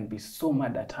sometimes I can be so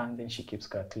mad at her, and then she keeps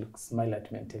quiet, look, smile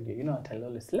at me and tell you, you know what, I'll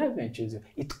always love you and choose you.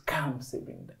 It calms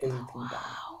everything down.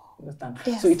 Understand?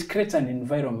 So it creates an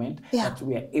environment that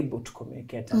we are able to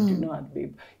communicate. And you know what,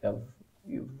 babe,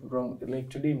 you've wrong. Like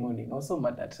today morning, also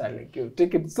mad at her, like, you've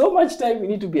taken so much time, you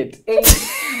need to be at 8.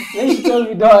 Then she told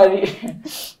me, don't worry.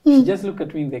 She just looked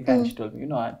at me in the car and she told me, you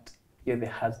know what, you're the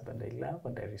husband I love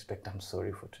and I respect. I'm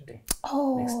sorry for today.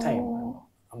 Next time,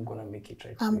 I'm going to make it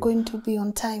right. I'm going to be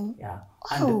on time. Yeah.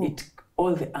 And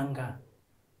all the anger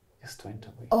just went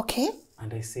away. Okay.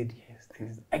 And I said, yes,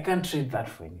 I can't trade that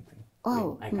for anything.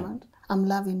 Oh, I can't. I'm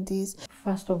loving this.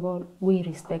 First of all, we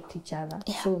respect each other.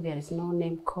 So there is no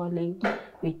name calling.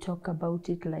 We talk about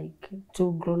it like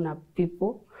two grown-up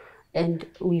people. And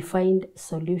we find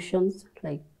solutions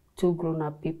like two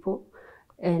grown-up people.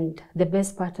 And the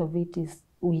best part of it is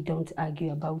we don't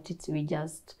argue about it. We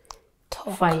just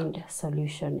find a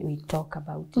solution. We talk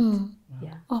about it.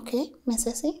 Yeah. Okay,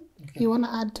 Mesesi, you want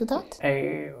to add to that?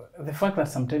 The fact that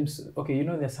sometimes, okay, you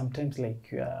know, there's sometimes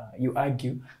like you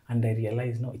argue and I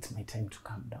realize, no, it's my time to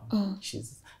calm down.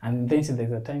 And then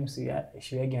there's a time she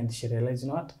argue and she realizes, you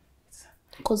know what?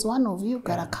 Because one of you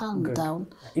gotta calm down.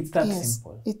 It's that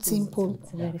simple. It's simple.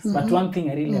 It's very simple. But one thing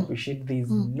I really appreciate, there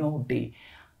is no day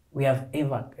we have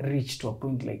ever reached to a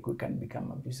point like we can become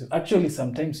abusive. Actually,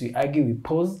 sometimes we argue, we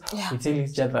pause, we tell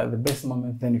each other the best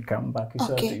moment, then we come back. We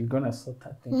say, you're gonna sort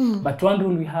that thing. But one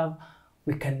rule we have,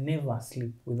 we can never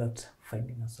sleep without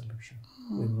finding a solution.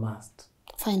 We must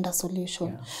find a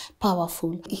solution.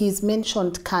 Powerful. He's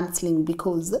mentioned counseling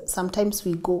because sometimes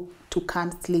we go to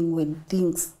counseling when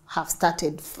things have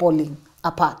started falling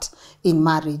apart in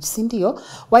marriage. Cindy,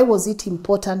 why was it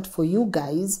important for you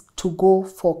guys to go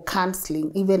for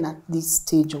counseling even at this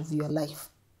stage of your life?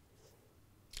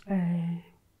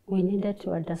 We needed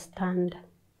to understand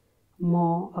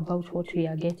more about what we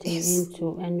are getting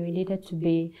into, and we needed to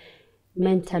be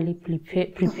mentally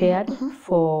prepared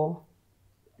for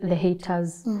the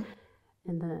haters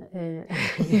and the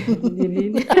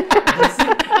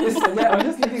I'm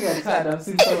just looking at that. I'm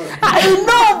seeing someone. I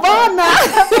know,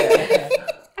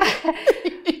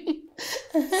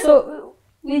 Bona. So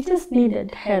we just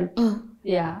needed help.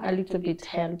 Yeah, a little bit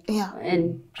help. Yeah.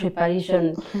 And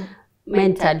preparation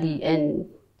mentally and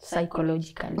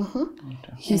psychologically.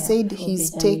 He said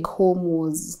his take home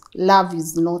was, love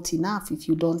is not enough if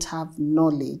you don't have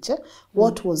knowledge.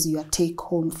 What was your take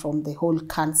home from the whole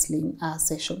counseling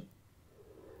session?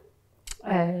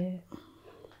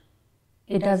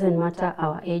 It doesn't matter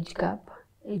our age gap.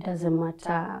 It doesn't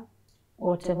matter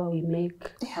whatever we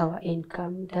make, our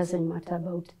income. It doesn't matter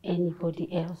about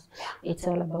anybody else. It's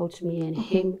all about me and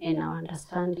him and our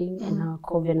understanding and our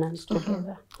covenants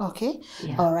together. Okay.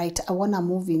 All right. I want to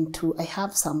move into, I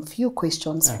have some few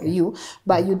questions for you,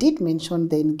 but you did mention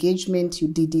the engagement, you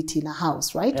did it in a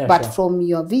house, right? But from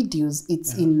your videos,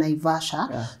 it's in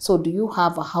Naivasha. So do you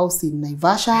have a house in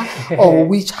Naivasha or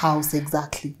which house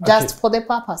exactly? Just for the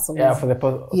purpose of for the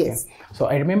purpose. Okay. Yes. So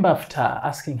I remember after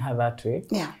asking her that way,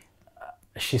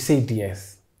 she said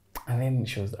yes. And then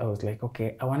I was like,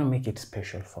 okay, I want to make it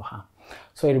special for her.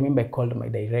 So I remember I called my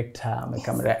director, my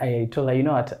camera. I told her, you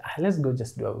know what, let's go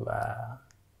just do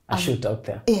a shoot out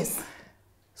there. Yes.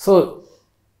 So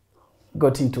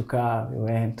got into car, we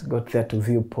got there to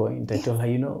Viewpoint. I told her,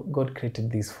 you know, God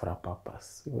created this for a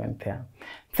purpose. We went there.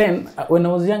 Then when I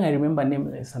was young, I remember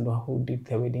Nameless and who did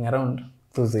their wedding around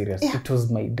those areas. It was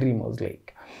my dream. I was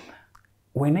like,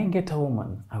 when I get a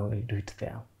woman, I will do it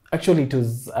there. Actually, it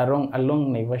was along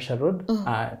Naivasha Road,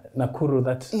 Nakuru,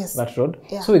 that road.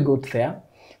 So we got there.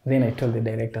 Then I told the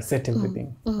director, set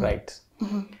everything right.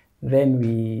 Then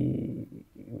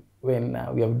when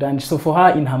we have done, so for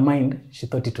her, in her mind, she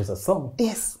thought it was a song.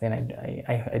 Yes. Then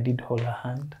I did hold her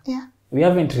hand. Yeah. We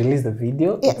haven't released the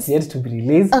video. It's yet to be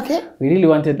released. Okay. We really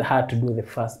wanted her to do the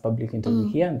first public interview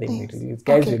here, and then we released.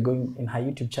 Guys, we're going in her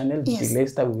YouTube channel,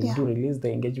 Lesta. We will release the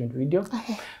engagement video.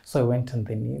 Okay. So I went on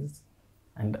the knees.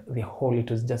 And it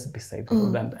was just beside the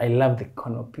road. And I love the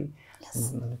canopy.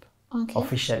 Yes.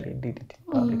 Officially did it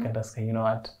in public. And I said, you know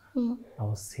what? I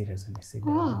was serious when I said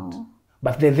that.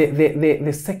 But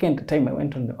the second time I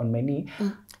went on my knee.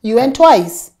 You went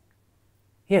twice?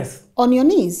 Yes. On your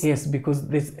knees? Yes, because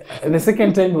the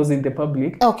second time was in the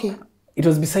public. Okay. It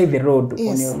was beside the road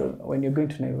when you're going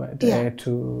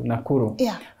to Nakuru.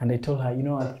 Yeah. And I told her, you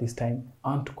know what, this time I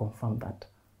want to confirm that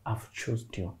I've chosen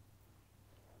you.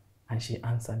 And she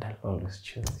answered, I'll always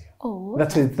choose you. Oh.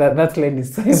 That line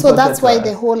is so important. So that's why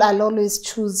the whole I'll always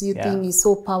choose you thing is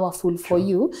so powerful for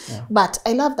you. Yeah. But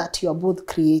I love that you are both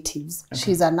creatives. Okay.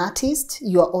 She's an artist.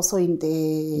 You are also in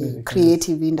the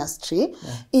creative industry.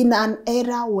 Yeah. In an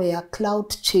era where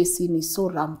clout chasing is so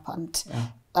rampant.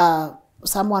 Yeah.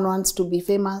 Someone wants to be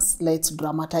famous, let's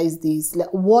dramatize this.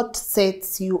 What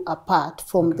sets you apart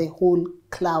from the whole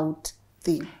clout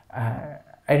thing? I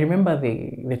remember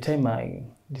the time we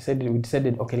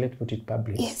decided, okay, let's put it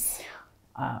public. Yes.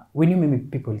 We knew maybe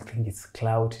people think it's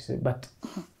clout, but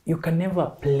you can never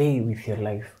play with your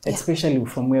life, especially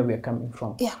from where we are coming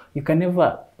from. Yeah. You can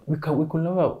never, we could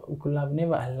have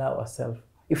never allowed ourselves.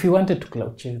 If we wanted to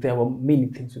clout chase, there were many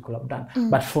things we could have done.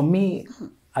 But for me,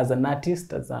 as an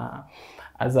artist, as a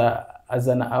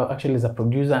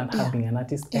producer and being an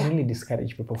artist, I really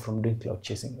discourage people from doing clout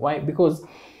chasing. Why? Because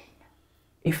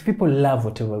if people love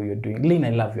whatever you're doing, Lynn, I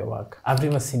love your work. I've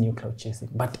never seen you clout chasing,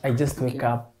 but I just wake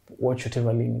up watch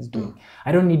whatever Lynn is doing.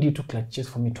 I don't need you to clutch chase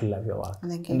for me to love your work.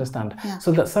 Understand? Yeah.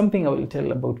 So that's something I will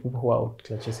tell about people who are out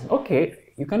clutch chasing. Okay,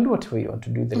 you can do whatever you want to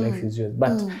do. The life is yours.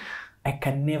 But I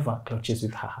can never clutch chase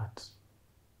with her heart.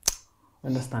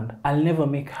 Understand? I'll never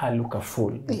make her look a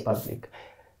fool in public.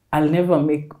 I'll never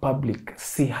make public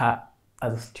see her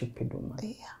as a stupid woman.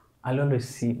 Yeah. I'll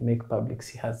always make public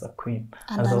see her as a queen,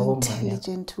 and as an a woman.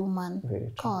 Intelligent woman. Very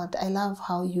true. God, I love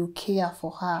how you care for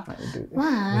her. I do.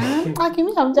 Man,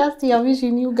 I'm just here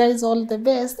wishing you guys all the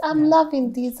best. I'm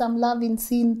loving this. I'm loving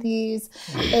seeing this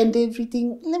and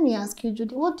everything. Let me ask you,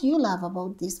 Judy, what do you love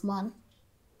about this man?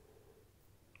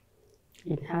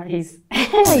 He's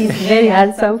very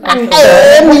handsome,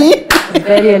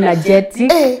 very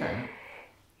energetic.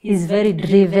 He's very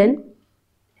driven.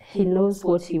 He knows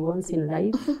what he wants in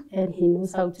life and he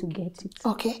knows how to get it.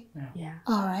 Okay. Yeah.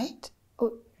 All right.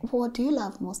 What do you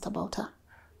love most about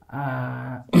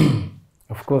her?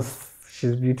 Of course,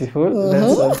 she's beautiful.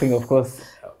 That's something, of course,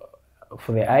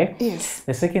 for the eye. Yes.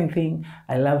 The second thing,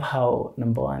 I love how,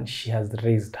 number one, she has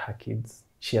raised her kids.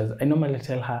 I normally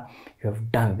tell her, you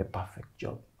have done the perfect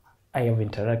job. I have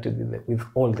interacted with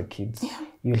all the kids. Yeah.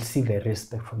 You'll see the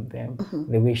respect from them.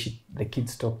 The way the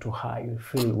kids talk to her, you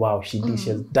feel, wow, she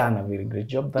has done a very great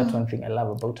job. That's one thing I love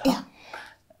about her. Yeah.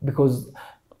 Because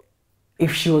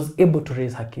if she was able to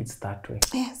raise her kids that way,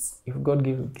 yes. If God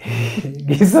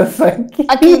gives us a kid,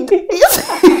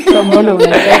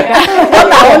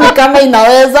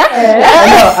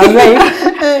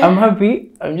 I'm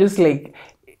happy. I'm just like,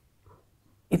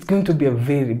 it's going to be a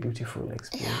very beautiful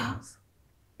experience.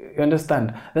 Yeah. You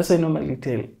understand? That's why I normally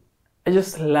tell. I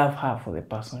just love her for the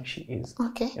person she is.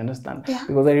 Okay. You understand? Yeah.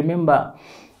 Because I remember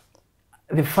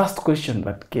the first question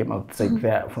that came outside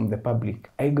there from the public,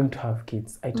 are you going to have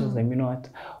kids? I told them, you know what?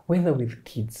 Whether with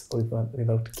kids or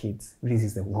without kids, this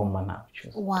is the woman I've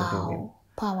chosen. Wow.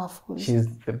 Powerful. She's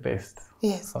the best.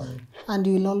 Yes. And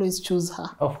you will always choose her.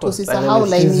 Of course. She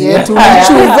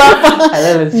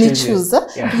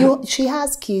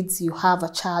has kids, you have a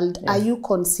child. Yes. Are you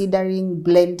considering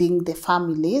blending the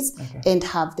families and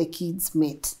have the kids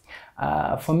met?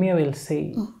 For me, I will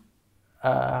say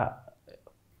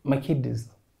my kid is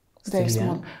very still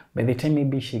small. Young. By the time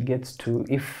maybe she gets to,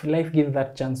 if life gives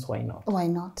that chance, why not? Why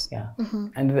not? Yeah.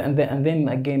 And then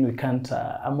again, we can't.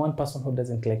 I'm one person who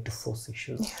doesn't like to force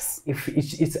issues. Yes. If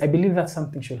it's I believe that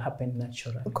something should happen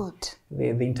naturally. Good.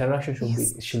 The interaction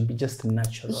should be just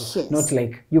natural. Yes. Not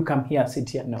like you come here,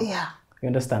 sit here. No. Yeah. You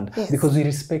understand? Yes. Because we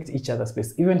respect each other's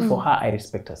space. Even for her, I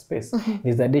respect her space.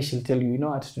 There's a day she'll tell you, you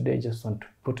know what, today I just want to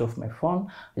put off my phone.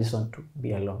 I just want to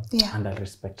be alone. Yeah. And I'll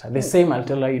respect her. The same, I'll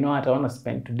tell her, you know what, I want to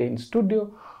spend today in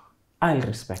studio. I'll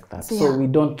respect that. So we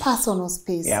don't... Personal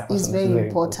space is very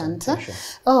important. Sure.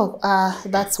 Oh,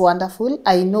 that's wonderful.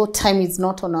 I know time is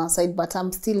not on our side, but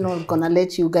I'm still not going to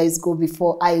let you guys go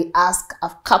before I ask a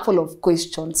couple of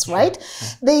questions, right?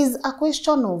 There is a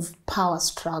question of power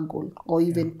struggle or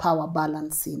even power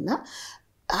balancing.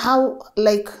 How,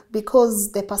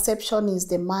 because the perception is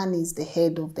the man is the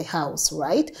head of the house,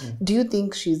 right? Do you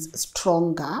think she's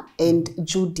stronger? And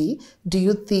Judy, do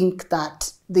you think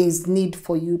that there is need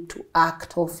for you to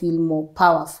act or feel more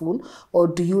powerful, or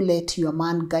do you let your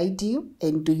man guide you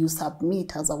and do you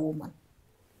submit as a woman?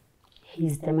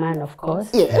 He's the man, of course.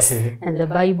 Yes. And the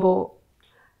Bible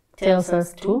tells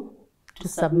us to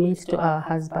submit to our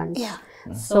husband. Yeah.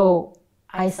 So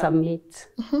I submit.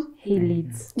 He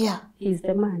leads. Yeah. He's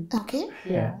the man. Okay.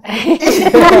 Yeah.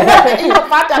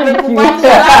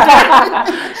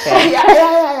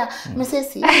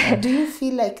 Mesesi, do you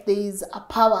feel like there is a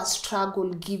power struggle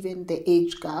given the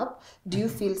age gap? Do you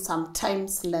feel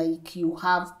sometimes like you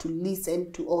have to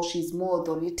listen to, or she's more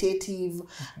authoritative,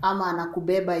 ama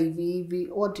anakubeba hivi hivi?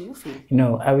 What do you feel?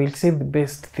 No, I will say the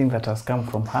best thing that has come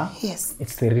from her. Yes.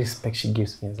 It's the respect she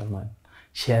gives me as a man.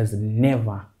 She has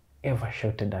never ever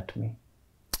shouted at me.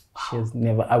 She has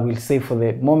never, I will say for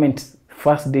the moment,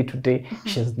 first day today,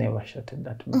 she has never shouted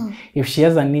at me. If she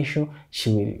has an issue,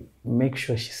 she will make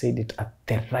sure she said it at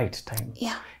the right time.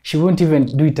 Yeah. She won't even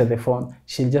do it at the phone.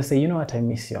 She'll just say, you know what, I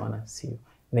miss you, I want to see you.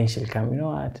 Then she'll come, you know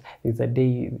what, there's a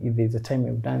day, there's a time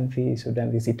you've done this, you've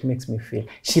done this, it makes me feel.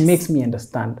 She makes me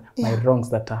understand my wrongs,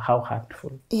 that are how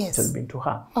hurtful it has been to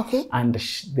her. Okay. And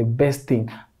the best thing,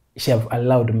 she have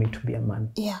allowed me to be a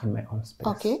man in my own space.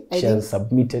 Okay. She has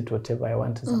submitted to whatever I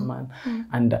want as a man.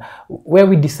 And where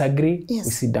we disagree, we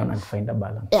sit down and find a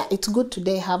balance. Yeah, it's good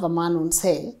today have a man on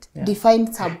set.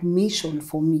 Define submission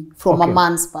for me from a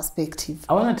man's perspective.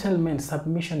 I want to tell men,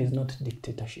 submission is not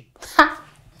dictatorship.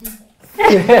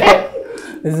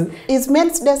 Is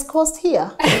men's discourse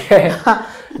here?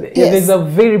 There's a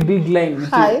very big line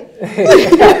between... Hi.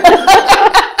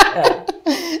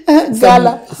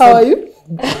 Gala, how are you?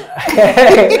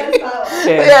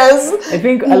 Yes. I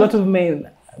think a lot of men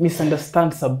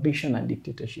misunderstand submission and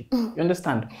dictatorship. You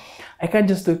understand? I can't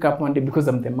just wake up one day because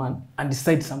I'm the man and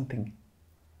decide something.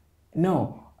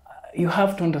 No, you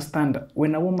have to understand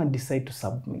when a woman decides to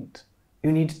submit,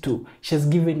 you need to, she has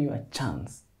given you a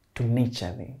chance to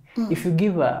nurture them. If you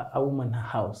give a woman her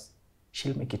house,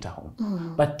 she'll make it a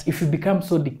home. But if you become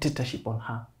so dictatorship on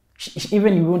her, she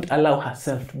even won't allow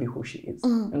herself to be who she is.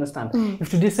 You understand?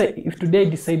 If today I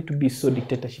decide to be so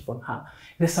dictatorship on her,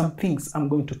 there's some things I'm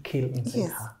going to kill inside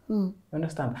her. You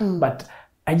understand? But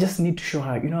I just need to show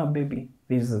her, you know, baby,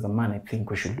 this is the man I think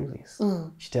we should do this.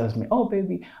 She tells me, oh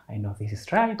baby, I know this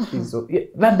is right. This is so,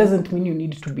 that doesn't mean you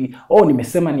need to be, oh,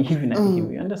 nimesema ni hivi na ni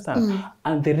hivi. You understand?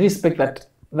 And the respect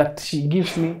that she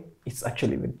gives me, it's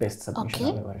actually the best submission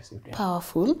I've ever received. Yeah.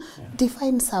 Powerful. Yeah.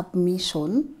 Define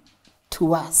submission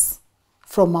to us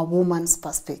from a woman's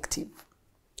perspective.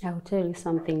 I'll tell you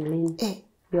something, Lynn.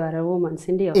 You are a woman,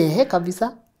 sindio?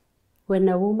 Kabisa. When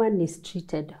a woman is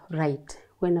treated right,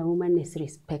 when a woman is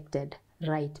respected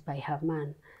right by her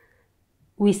man,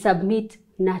 we submit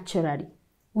naturally.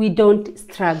 We don't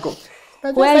struggle.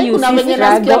 Where you see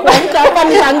struggle,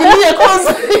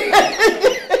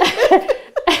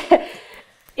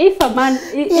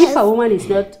 if a woman is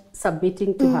not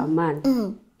submitting to her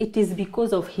man, it is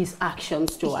because of his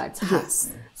actions towards her.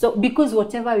 So because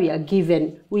whatever we are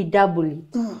given, we double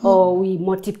it or we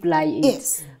multiply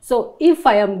it. So if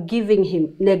I am giving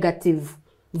him negative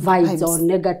vibes or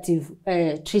negative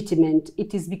treatment,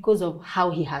 it is because of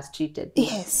how he has treated me.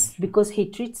 Because he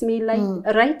treats me like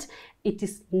right, it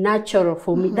is natural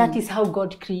for me. That is how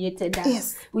God created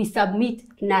us. We submit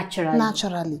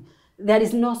naturally. There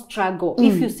is no struggle.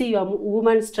 If you see your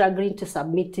woman struggling to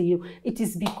submit to you, it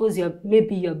is because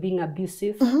maybe you're being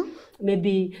abusive.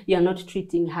 Maybe you're not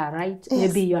treating her right.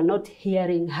 Maybe you're not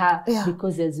hearing her.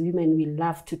 Because as women, we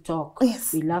love to talk.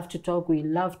 We love to talk. We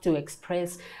love to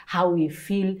express how we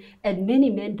feel. And many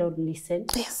men don't listen.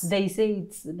 They say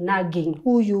it's nagging.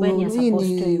 When you're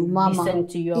supposed to listen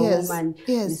to your woman.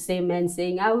 You say men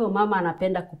saying, your mama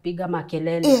anapenda kupiga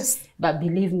makelele. But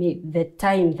believe me, the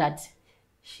time that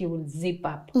she will zip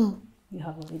up, you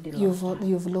have already lost.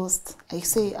 You've lost. I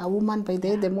say a woman, by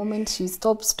the moment she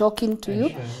stops talking to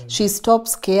you, she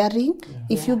stops caring.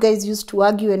 If you guys used to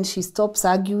argue and she stops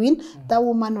arguing, that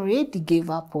woman already gave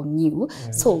up on you.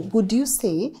 So would you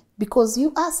say, because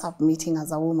you are submitting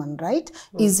as a woman, right?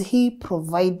 Is he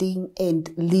providing and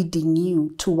leading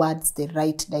you towards the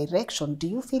right direction? Do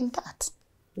you feel that?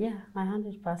 Yeah,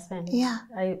 100%. Yeah.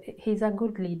 He's a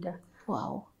good leader.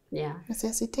 Wow. Yeah.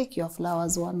 Mesesi, take your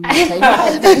flowers one more time.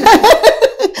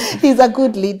 He's a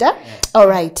good leader. All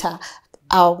right.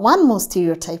 One more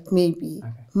stereotype maybe.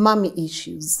 Mommy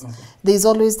issues. There's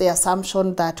always the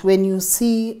assumption that when you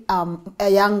see a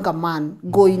younger man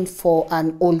going for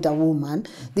an older woman,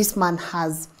 this man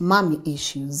has mommy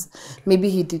issues. Maybe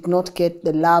he did not get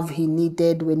the love he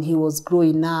needed when he was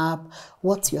growing up.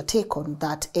 What's your take on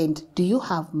that? And do you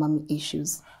have mommy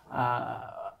issues?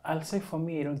 I'll say for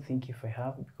me, I don't think if I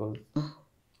have, because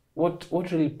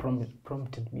what really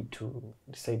prompted me to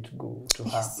decide to go to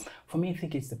her, for me, I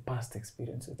think it's the past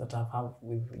experiences that I've had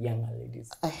with younger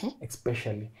ladies,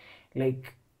 especially.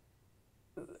 Like,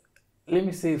 let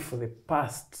me say for the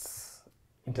past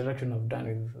interaction I've done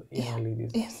with younger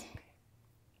ladies,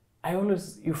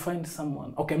 you find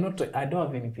someone, okay, I don't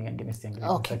have anything against young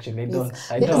ladies, actually, I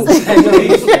don't.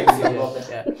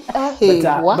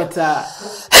 But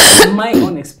my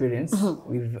own experience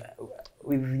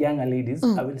with younger ladies,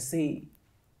 I will say,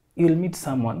 you'll meet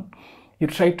someone, you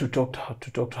try to talk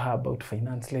to her about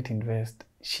finance, let's invest.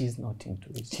 She's not into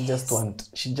it. She just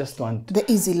want the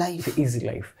easy life. The easy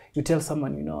life. You tell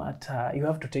someone, you know, you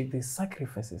have to take these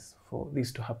sacrifices for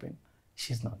this to happen.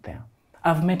 She's not there.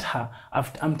 I've met her.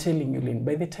 I'm telling you, Lynn.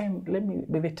 By the time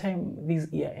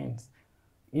this year ends,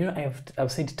 you know,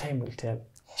 I've said time will tell.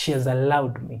 She has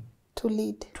allowed me to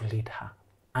lead her,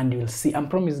 and you'll see. I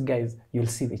promise, guys, you'll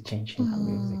see the change in her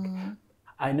music.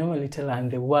 I normally tell her,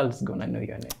 and the world's gonna know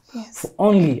your name for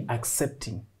only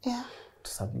accepting to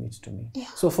submit to me.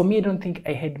 So for me, I don't think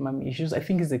I had mommy issues. I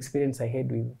think it's the experience I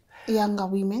had with younger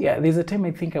women. Yeah, there's a time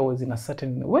I think I was in a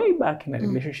certain way back in a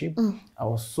relationship. I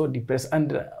was so depressed.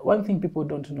 And one thing people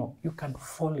don't know, you can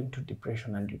fall into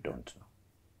depression and you don't know.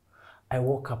 I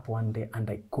woke up one day and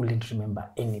I couldn't remember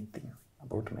anything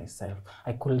about myself.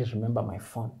 I couldn't remember my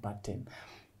phone button.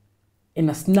 In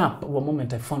a snap of a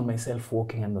moment, I found myself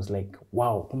walking and was like,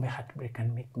 wow, my heartbreak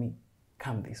can make me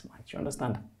come this much. You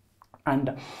understand?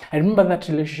 And I remember that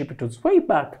relationship, it was way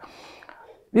back.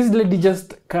 This lady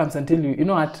just comes and tells you, you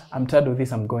know what, I'm tired of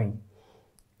this, I'm going.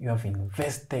 you have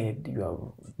invested, you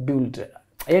have built.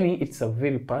 It's a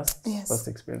very past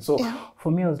experience. So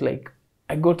for me, I was like,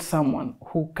 I got someone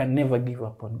who can never give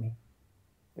up on me.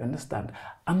 You understand?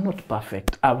 I'm not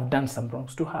perfect. I've done some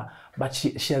wrongs to her, but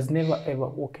she has never ever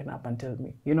woken up and tell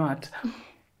me, you know what,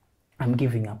 I'm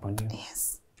giving up on you.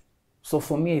 Yes. So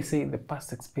for me, I say the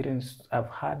past experience I've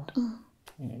had.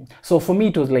 So for me,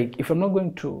 it was like, if I'm not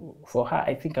going to, for her,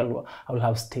 I think I will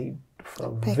have stayed for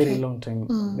a very long time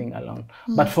being alone.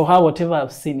 But for her, whatever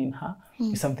I've seen in her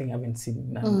is something I haven't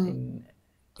seen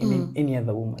in any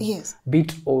other woman. Yes. Be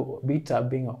it her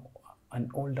being an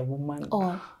older woman.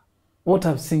 What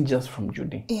I've seen just from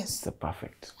Judy, it's a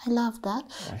perfect. I love that.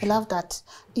 I love that.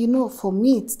 You know, for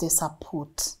me, it's the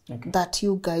support that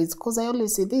you guys, because I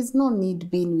always say there's no need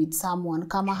being with someone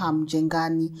kama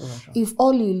hamjengani. If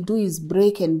all you'll do is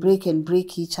break and break and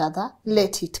break each other,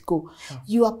 let it go.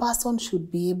 Your person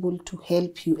should be able to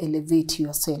help you elevate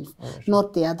yourself,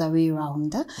 not the other way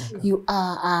around. You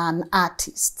are an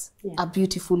artist. A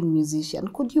beautiful musician.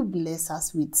 Could you bless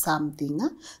us with something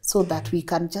so that we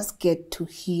can just get to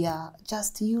hear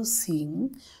just you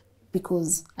sing?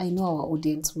 Because I know our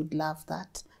audience would love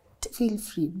that. Feel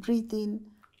free. Breathe in,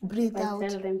 breathe out.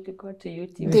 Tell them to go to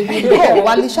YouTube. They will go.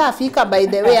 Walisha Afika, by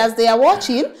the way, as they are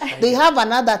watching, they have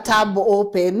another tab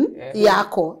open.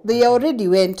 Yako. They already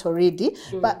went already.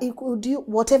 But could you,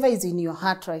 whatever is in your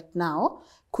heart right now,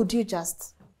 could you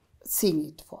just sing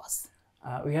it for us?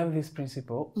 We have this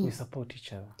principle, we support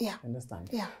each other. Yeah. Understand?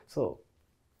 Yeah. So,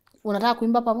 unataka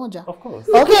kuimba pamoja? Of course.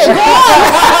 Okay, go on.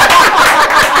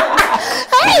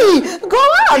 Hey, go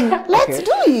on. Let's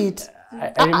do it.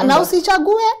 Now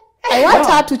usichague. I want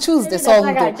her to choose the song.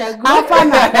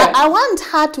 I want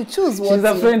her to choose what. She's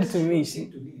a friend to me.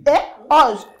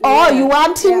 You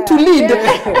want him to lead.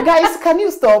 Guys, can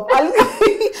you stop?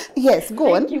 Yes,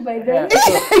 go on. Thank you, by the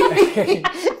way.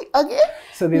 Okay.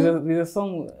 So there's a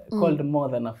song called More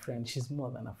Than a Friend. She's more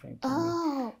than a friend to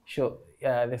me. Sure.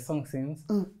 The song sings,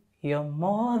 you're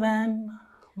more than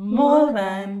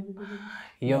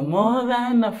you're more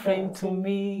than a friend to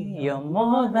me. You're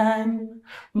more than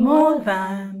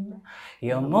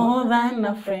you're more than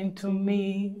a friend to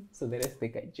me. So the rest they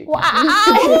can check.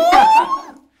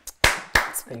 Wow.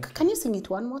 Can you sing it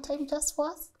one more time just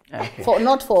for us? Okay.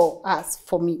 Not for us,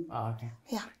 for me. Okay.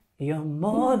 Yeah. You're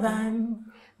more than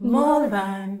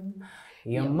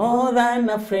you're more than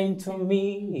a friend to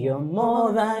me. You're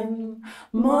more than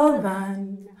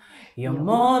you're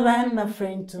more than a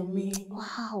friend to me.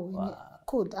 Wow.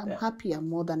 Good. I'm happy I'm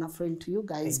more than a friend to you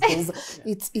guys, because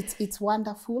it's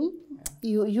wonderful.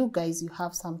 You guys, you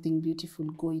have something beautiful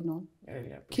going on.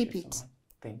 Really Keep it. So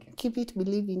thank you. Keep it,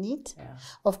 believe in it. Yeah.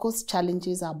 Of course,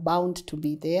 challenges are bound to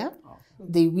be there.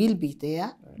 They will be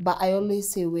there. But I always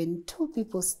say, when two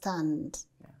people stand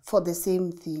for the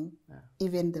same thing,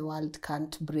 even the world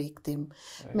can't break them.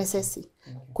 Mesesi,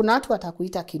 kuna watu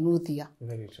watakuita kinuthia.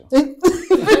 Very true.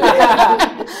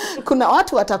 Kuna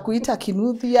watu watakuita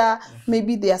kinuthia.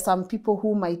 Maybe there are some people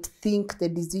who might think the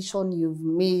decision you've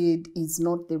made is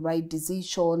not the right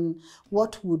decision.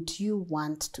 What would you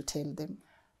want to tell them?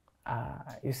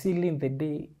 You see, Lynn, the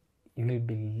day you will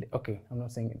be, okay, I'm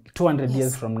not saying 200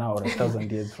 years from now or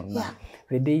 1,000 years from now,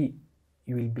 the day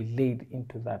you will be laid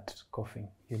into that coffin,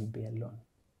 you'll be alone.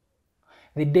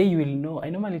 The day you will know, I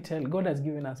normally tell, God has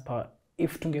given us power.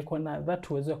 If tungekuwa na that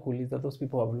uwezo kuuliza those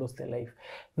people who have lost their life,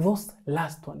 those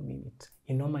last 1 minute,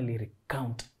 you normally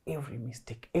recount every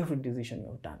mistake, every decision you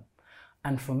have done.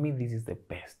 And for me, this is the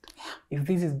best. If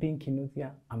this is being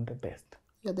kinuthia, I'm the best.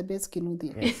 You're the best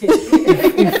kinuthia. Yes.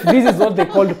 if this is what they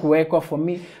call kuwekwa for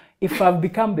me, if I've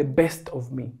become the best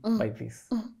of me by this,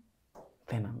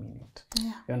 then I'm in it.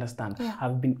 Yeah. You understand? Yeah.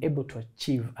 I've been able to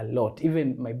achieve a lot.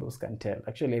 Even my boss can tell.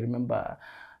 Actually, I remember,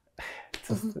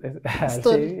 there's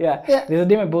a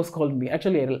day my boss called me.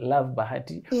 Actually, I love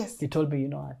Bahati. Yes. He told me, you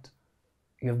know what?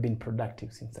 You have been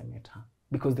productive since I met her.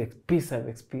 Because the peace I've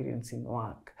experienced in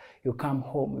work, you come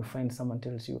home, you find someone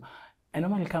tells you, I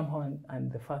normally come home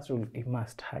and the first rule, you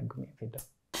must hug me.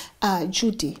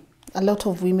 Judy, a lot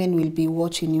of women will be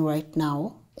watching you right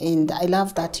now. And I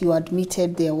love that you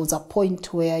admitted there was a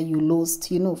point where you lost,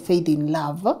 faith in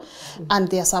love. And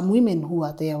there are some women who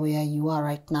are there where you are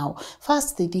right now.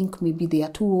 First, they think maybe they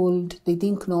are too old. They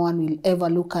think no one will ever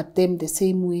look at them the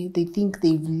same way. They think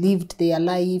they've lived their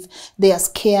life. They are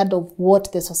scared of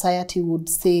what the society would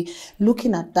say.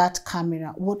 Looking at that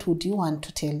camera, what would you want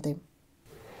to tell them?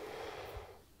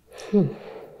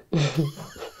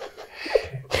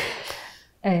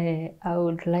 I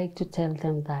would like to tell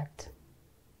them that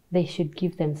they should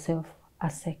give themselves a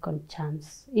second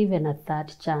chance, even a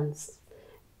third chance.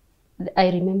 I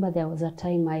remember there was a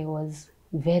time I was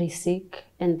very sick.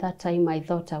 And that time I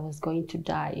thought I was going to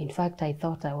die. In fact, I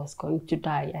thought I was going to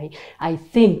die. I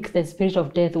think the spirit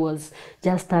of death was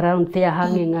just around there,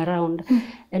 hanging around.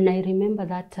 And I remember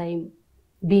that time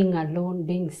being alone,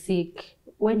 being sick.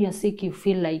 When you're sick, you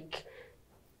feel like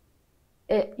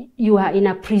you are in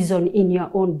a prison in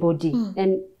your own body.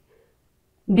 And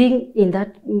being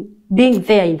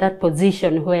there in that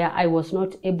position where I was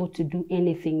not able to do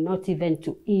anything, not even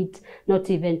to eat, not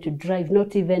even to drive,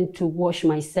 not even to wash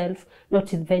myself,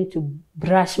 not even to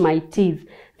brush my teeth.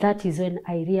 That is when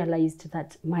I realized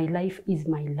that my life is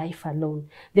my life alone.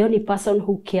 The only person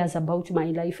who cares about my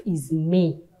life is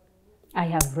me. I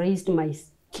have raised my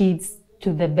kids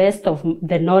to the best of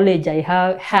the knowledge I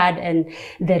had and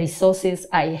the resources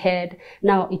I had.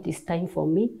 Now it is time for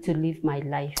me to live my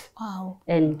life. Wow.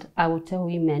 And I will tell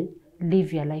women,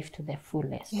 live your life to the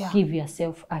fullest. Yeah. Give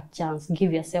yourself a chance.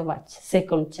 Give yourself a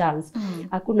second chance.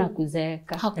 Hakuna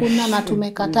kuzeeka. Hakuna na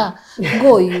tumekata.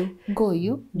 Go you,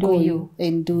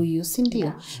 and do you. Sindio,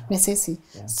 Yeah. Mesesi,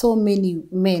 so many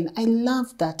men. I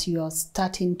love that you are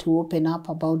starting to open up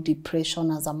about depression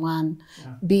as a man,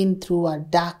 being through a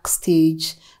dark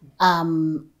stage.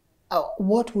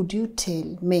 What would you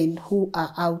tell men who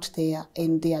are out there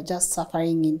and they are just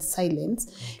suffering in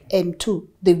silence, and two,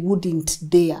 they wouldn't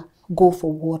dare go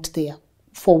for what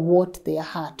their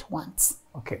heart wants?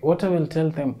 Okay, what I will tell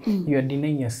them, you are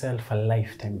denying yourself a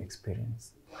lifetime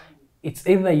experience. It's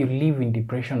either you live in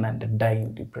depression and die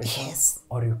in depression, Yes.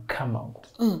 or you come out,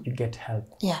 you get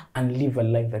help, and live a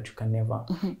life that you can never,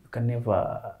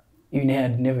 you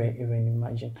had never even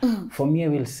imagined. For me, I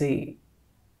will say,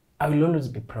 I will always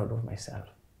be proud of myself.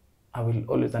 I will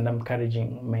always, and I'm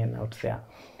encouraging men out there,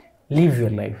 live your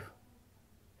life.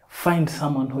 Find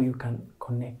someone who you can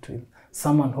connect with,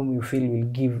 someone whom you feel will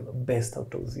give best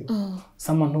out of you,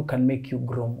 someone who can make you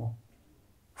grow more.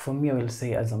 For me, I will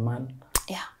say, as a man,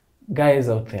 guys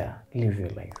out there, live your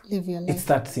life. Live your life. It's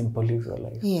that simple, live your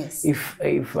life. Yes. If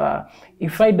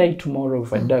I die tomorrow,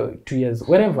 if I die 2 years,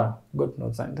 whatever, God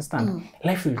knows, I understand.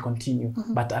 Life will continue,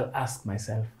 but I'll ask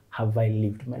myself, have I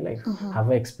lived my life?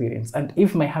 Have I experienced? And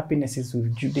if my happiness is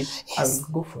with Judy, I will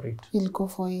go for it. You'll go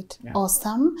for it. Yeah.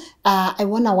 Awesome. I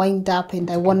want to wind up, and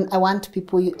I want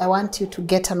you to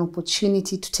get an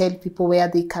opportunity to tell people where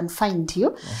they can find you.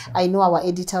 Okay. I know our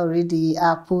editor already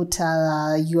put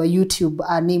your YouTube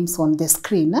names on the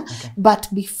screen. Okay. But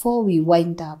before we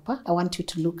wind up, I want you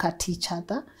to look at each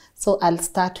other. So I'll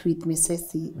start with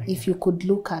Mesesi. Okay. If you could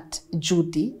look at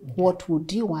Judy, what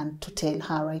would you want to tell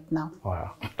her right now?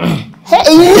 Wow.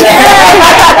 Hey!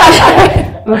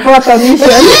 Before permission.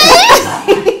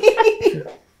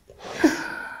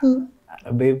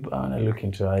 Babe, I want to look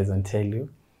into your eyes and tell you,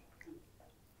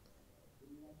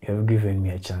 you have given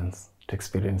me a chance to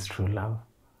experience true love.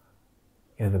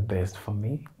 You're the best for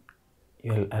me.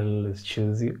 I'll always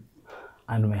choose you.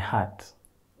 And my heart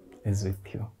is with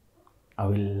you. I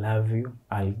will love you.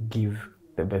 I'll give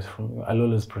the best from you. I'll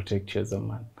always protect you as a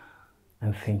man.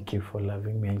 And thank you for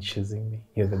loving me and choosing me.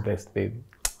 You're the best, baby.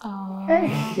 Oh.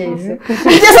 Yes.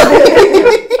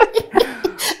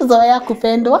 Zoya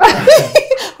kupendwa.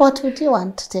 What would you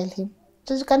want to tell him?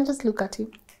 You can just look at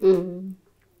him.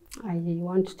 I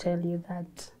want to tell you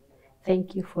that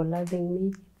thank you for loving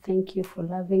me. Thank you for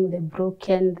loving the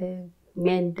broken, the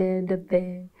mended,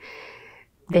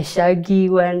 the shaggy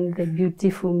one, the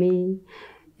beautiful me.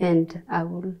 And I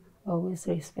will always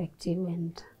respect you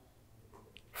and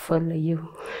follow you.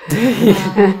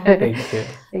 Thank you.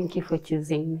 Thank you for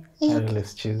choosing me. I'll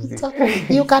always choose you. Okay.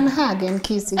 You can hug and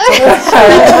kiss each other.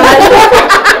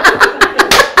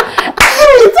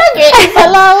 It's okay. It's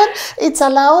allowed. It's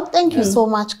allowed. Thank you so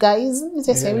much, guys.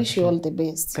 I wish you all the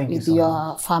best with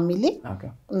your family.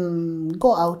 Okay.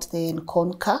 Go out there and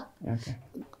conquer. Okay.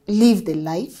 Live the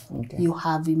life you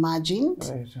have imagined.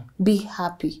 Right. Be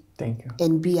happy. Thank you.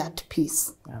 And be at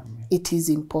peace. Amen. It is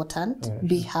important.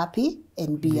 Be happy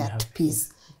and be at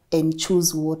peace. And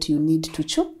choose what you need to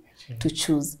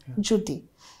choose. Yeah. Judy,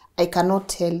 I cannot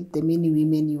tell the many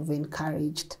women you've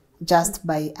encouraged just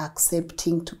by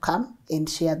accepting to come and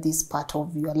share this part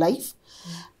of your life.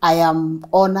 I am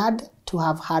honored to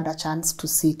have had a chance to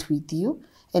sit with you,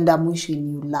 and I'm wishing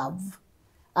you love.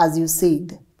 As you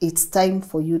said, it's time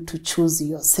for you to choose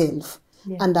yourself.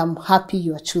 Yeah. And I'm happy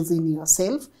you are choosing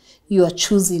yourself. You are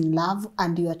choosing love,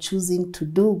 and you are choosing to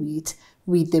do it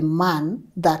with the man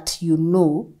that you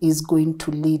know is going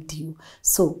to lead you.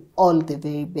 So all the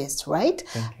very best, right?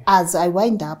 As I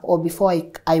wind up, or before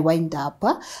I wind up,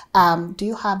 do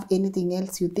you have anything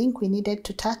else you think we needed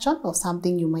to touch on, or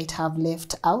something you might have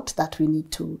left out that we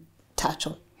need to touch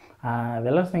on?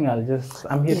 The last thing I'm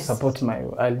here to support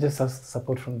I'll just ask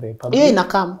support from the public. You're in a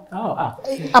cam.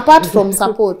 Apart from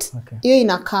support, okay. You're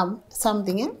in a cam.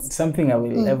 Something else? Something I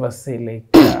will ever say,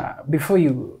 like, before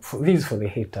this is for the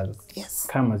haters. Yes.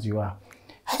 Come as you are.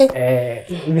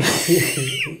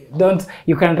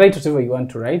 You can write whatever you want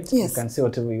to write. Yes. You can say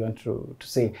whatever you want to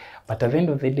say. But at the end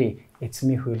of the day, it's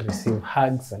me who will receive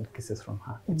hugs and kisses from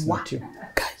her. It's not you.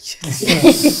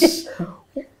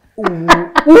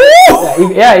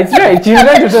 Yeah, it's right. She's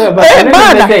right to talk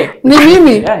about it. Ni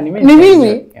mimi. Yeah, ni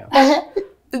mimi.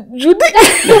 Judy.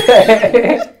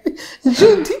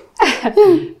 Judy.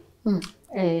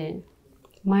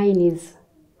 Mine is,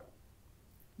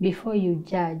 before you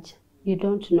judge, you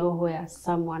don't know where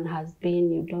someone has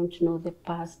been. You don't know the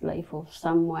past life of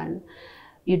someone.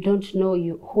 You don't know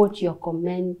what your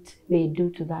comment may do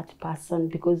to that person,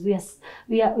 because we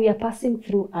are passing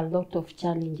through a lot of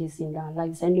challenges in our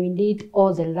lives, and we need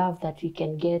all the love that we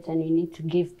can get, and we need to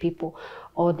give people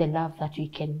all the love that we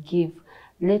can give.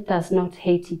 Let us not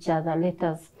hate each other. Let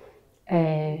us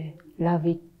love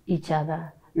each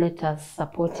other. Let us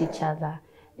support each other.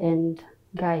 And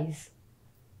guys,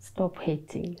 stop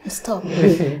hating. Stop.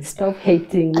 Stop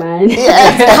hating, man.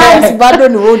 Yes, bado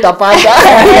ni wewe utapata.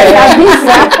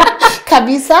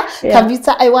 Kabisa.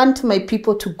 I want my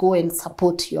people to go and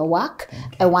support your work.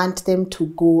 I want them to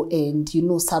go and,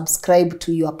 subscribe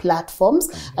to your platforms.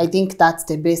 I think that's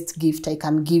the best gift I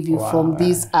can give you from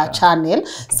this channel. Okay.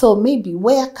 So maybe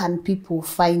where can people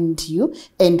find you?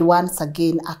 And once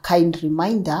again, a kind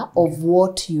reminder of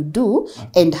what you do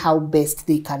and how best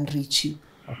they can reach you.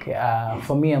 Okay,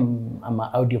 for me, I'm an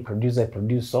audio producer. I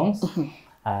produce songs.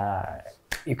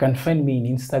 You can find me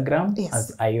in Instagram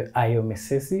as Fiance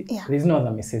Mesesi. Yeah. There's no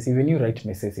other Mesesi. Even you write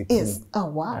Mesesi, it's me. Oh,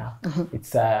 wow.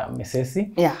 It's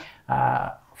Mesesi. Yeah.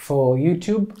 For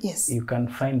YouTube, you can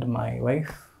find my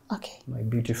wife. Okay. My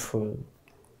beautiful,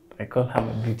 I call her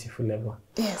my beautiful lover.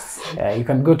 Yes. You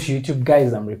can go to YouTube.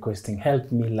 Guys, I'm requesting,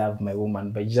 help me love my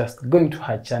woman by just going to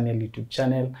her channel, YouTube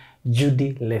channel,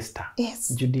 Judy Lesta. Yes.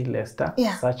 Judy Lesta.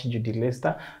 Yeah. Search Judy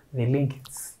Lesta. The link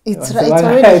it's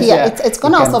already here. It's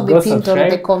gonna also be pinned on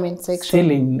the comment section. Still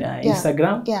in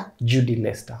Instagram. Yeah. Judy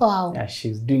Lesta. Wow. Yeah,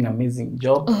 she's doing an amazing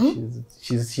job.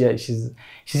 She's here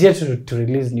to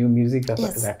release new music that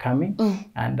are coming.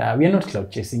 And we are not cloud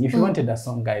chasing. If you wanted a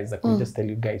song, guys, I could just tell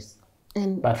you guys.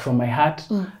 But from my heart,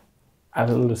 I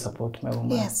will always support my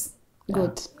woman. Yes.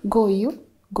 Good. Go you,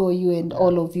 and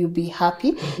all of you be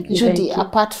happy. Judy,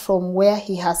 apart from where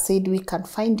he has said we can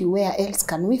find you, where else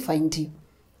can we find you?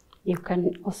 You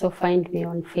can also find me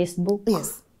on Facebook.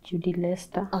 Yes. Judy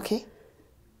Lesta. Okay.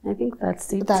 I think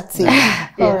that's it. That's it.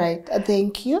 All right.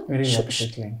 Thank you. Really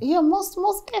appreciate it. You're most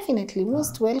definitely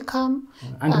most welcome.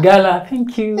 And Gala,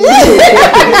 thank you.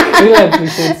 Really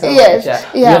appreciate so much.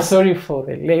 Yeah. We're sorry for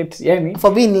the late.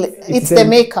 For being late. It's the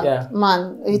makeup,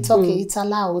 man. It's okay. It's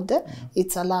allowed.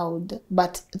 It's allowed.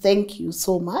 But thank you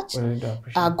so much. Really do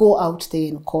appreciate go out there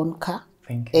and conquer.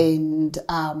 Thank you. And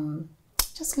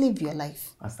just live your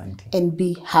life. Asante. And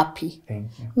be happy.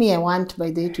 Thank you. Me, I want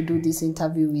by the way to do this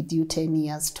interview with you 10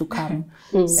 years to come.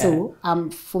 So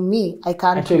for me, I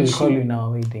can't. Actually, we'll call you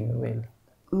now waiting well.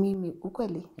 Mimi,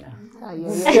 ukweli? Yeah.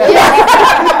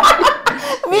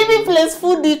 Mimi plays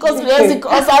foodie because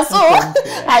so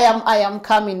I am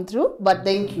coming through. But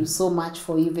thank you so much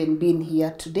for even being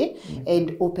here today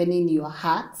and opening your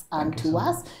hearts unto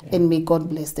us. And may God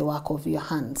bless the work of your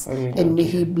hands. And may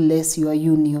He bless your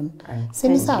union.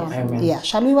 Yeah.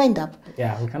 Shall we wind up?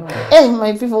 Yeah, we can. Hey,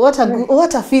 my people, what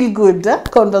a feel good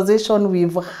conversation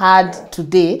we've had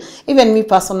today. Even me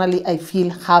personally, I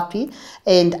feel happy.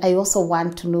 And I also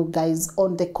want to know, guys,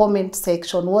 on the comment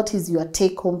section, what is your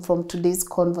take home from today's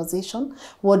conversation?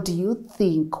 What do you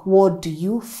think? What do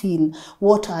you feel?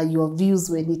 What are your views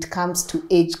when it comes to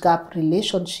age gap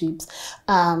relationships?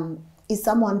 Is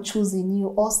someone choosing you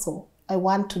also? I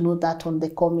want to know that on the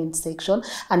comment section.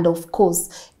 And of course,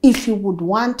 if you would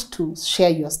want to share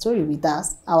your story with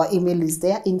us, our email is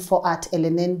there,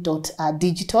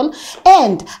 info@lnn.digital.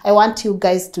 And I want you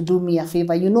guys to do me a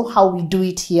favor. You know how we do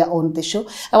it here on the show.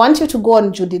 I want you to go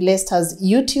on Judy Lesta's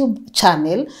YouTube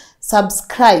channel,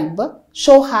 subscribe,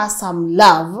 show her some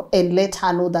love, and let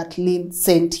her know that Lynn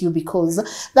sent you, because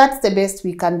that's the best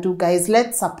we can do, guys.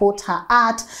 Let's support her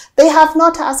art. They have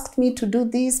not asked me to do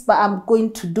this, but I'm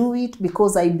going to do it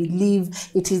because I believe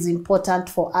it is important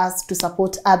for us to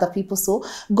support other people. So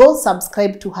go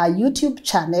subscribe to her YouTube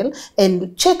channel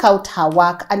and check out her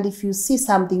work. And if you see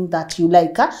something that you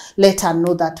like, let her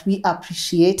know that we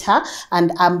appreciate her.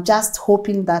 And I'm just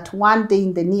hoping that one day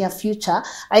in the near future,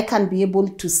 I can be able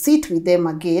to sit with them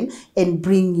again and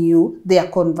bring you their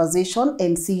conversation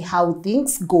and see how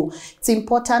things go. It's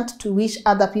important to wish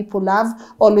other people love.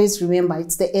 Always remember,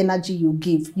 it's the energy you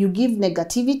give. You give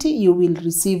negativity, you will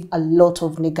receive a lot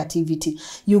of negativity.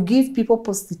 You give people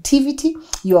positivity,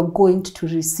 you are going to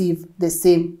receive the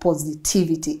same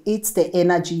positivity. It's the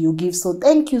energy you give. So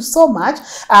thank you so much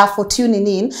for tuning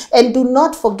in, and do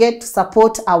not forget to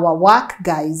support our work,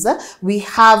 guys. We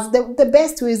have the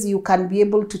best ways you can be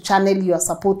able to channel your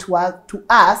support to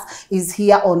us is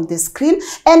here on the screen.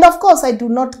 And of course, I do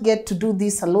not get to do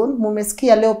this alone.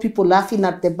 Mumesikia leo people laughing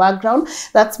at the background.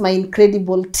 That's my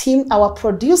incredible team, our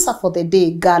producer for the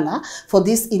day, Gala, for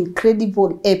this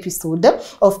incredible episode.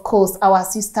 Of course, our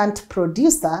assistant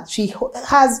producer, she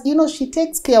has, you know, she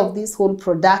takes care of this whole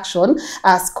production,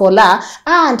 Scholar,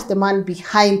 and the man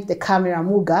behind the camera,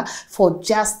 Muga, for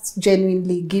just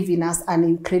genuinely giving us an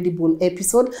incredible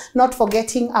episode. Not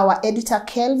forgetting our editor,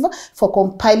 Kelv, for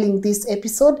compiling this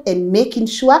episode and making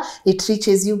sure it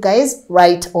reaches you guys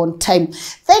right on time.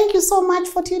 Thank you so much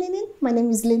for tuning in. My name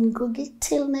is Lynn Ngugi.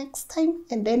 Till next time,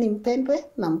 and then impendwe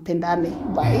na mpendane.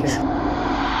 Bye.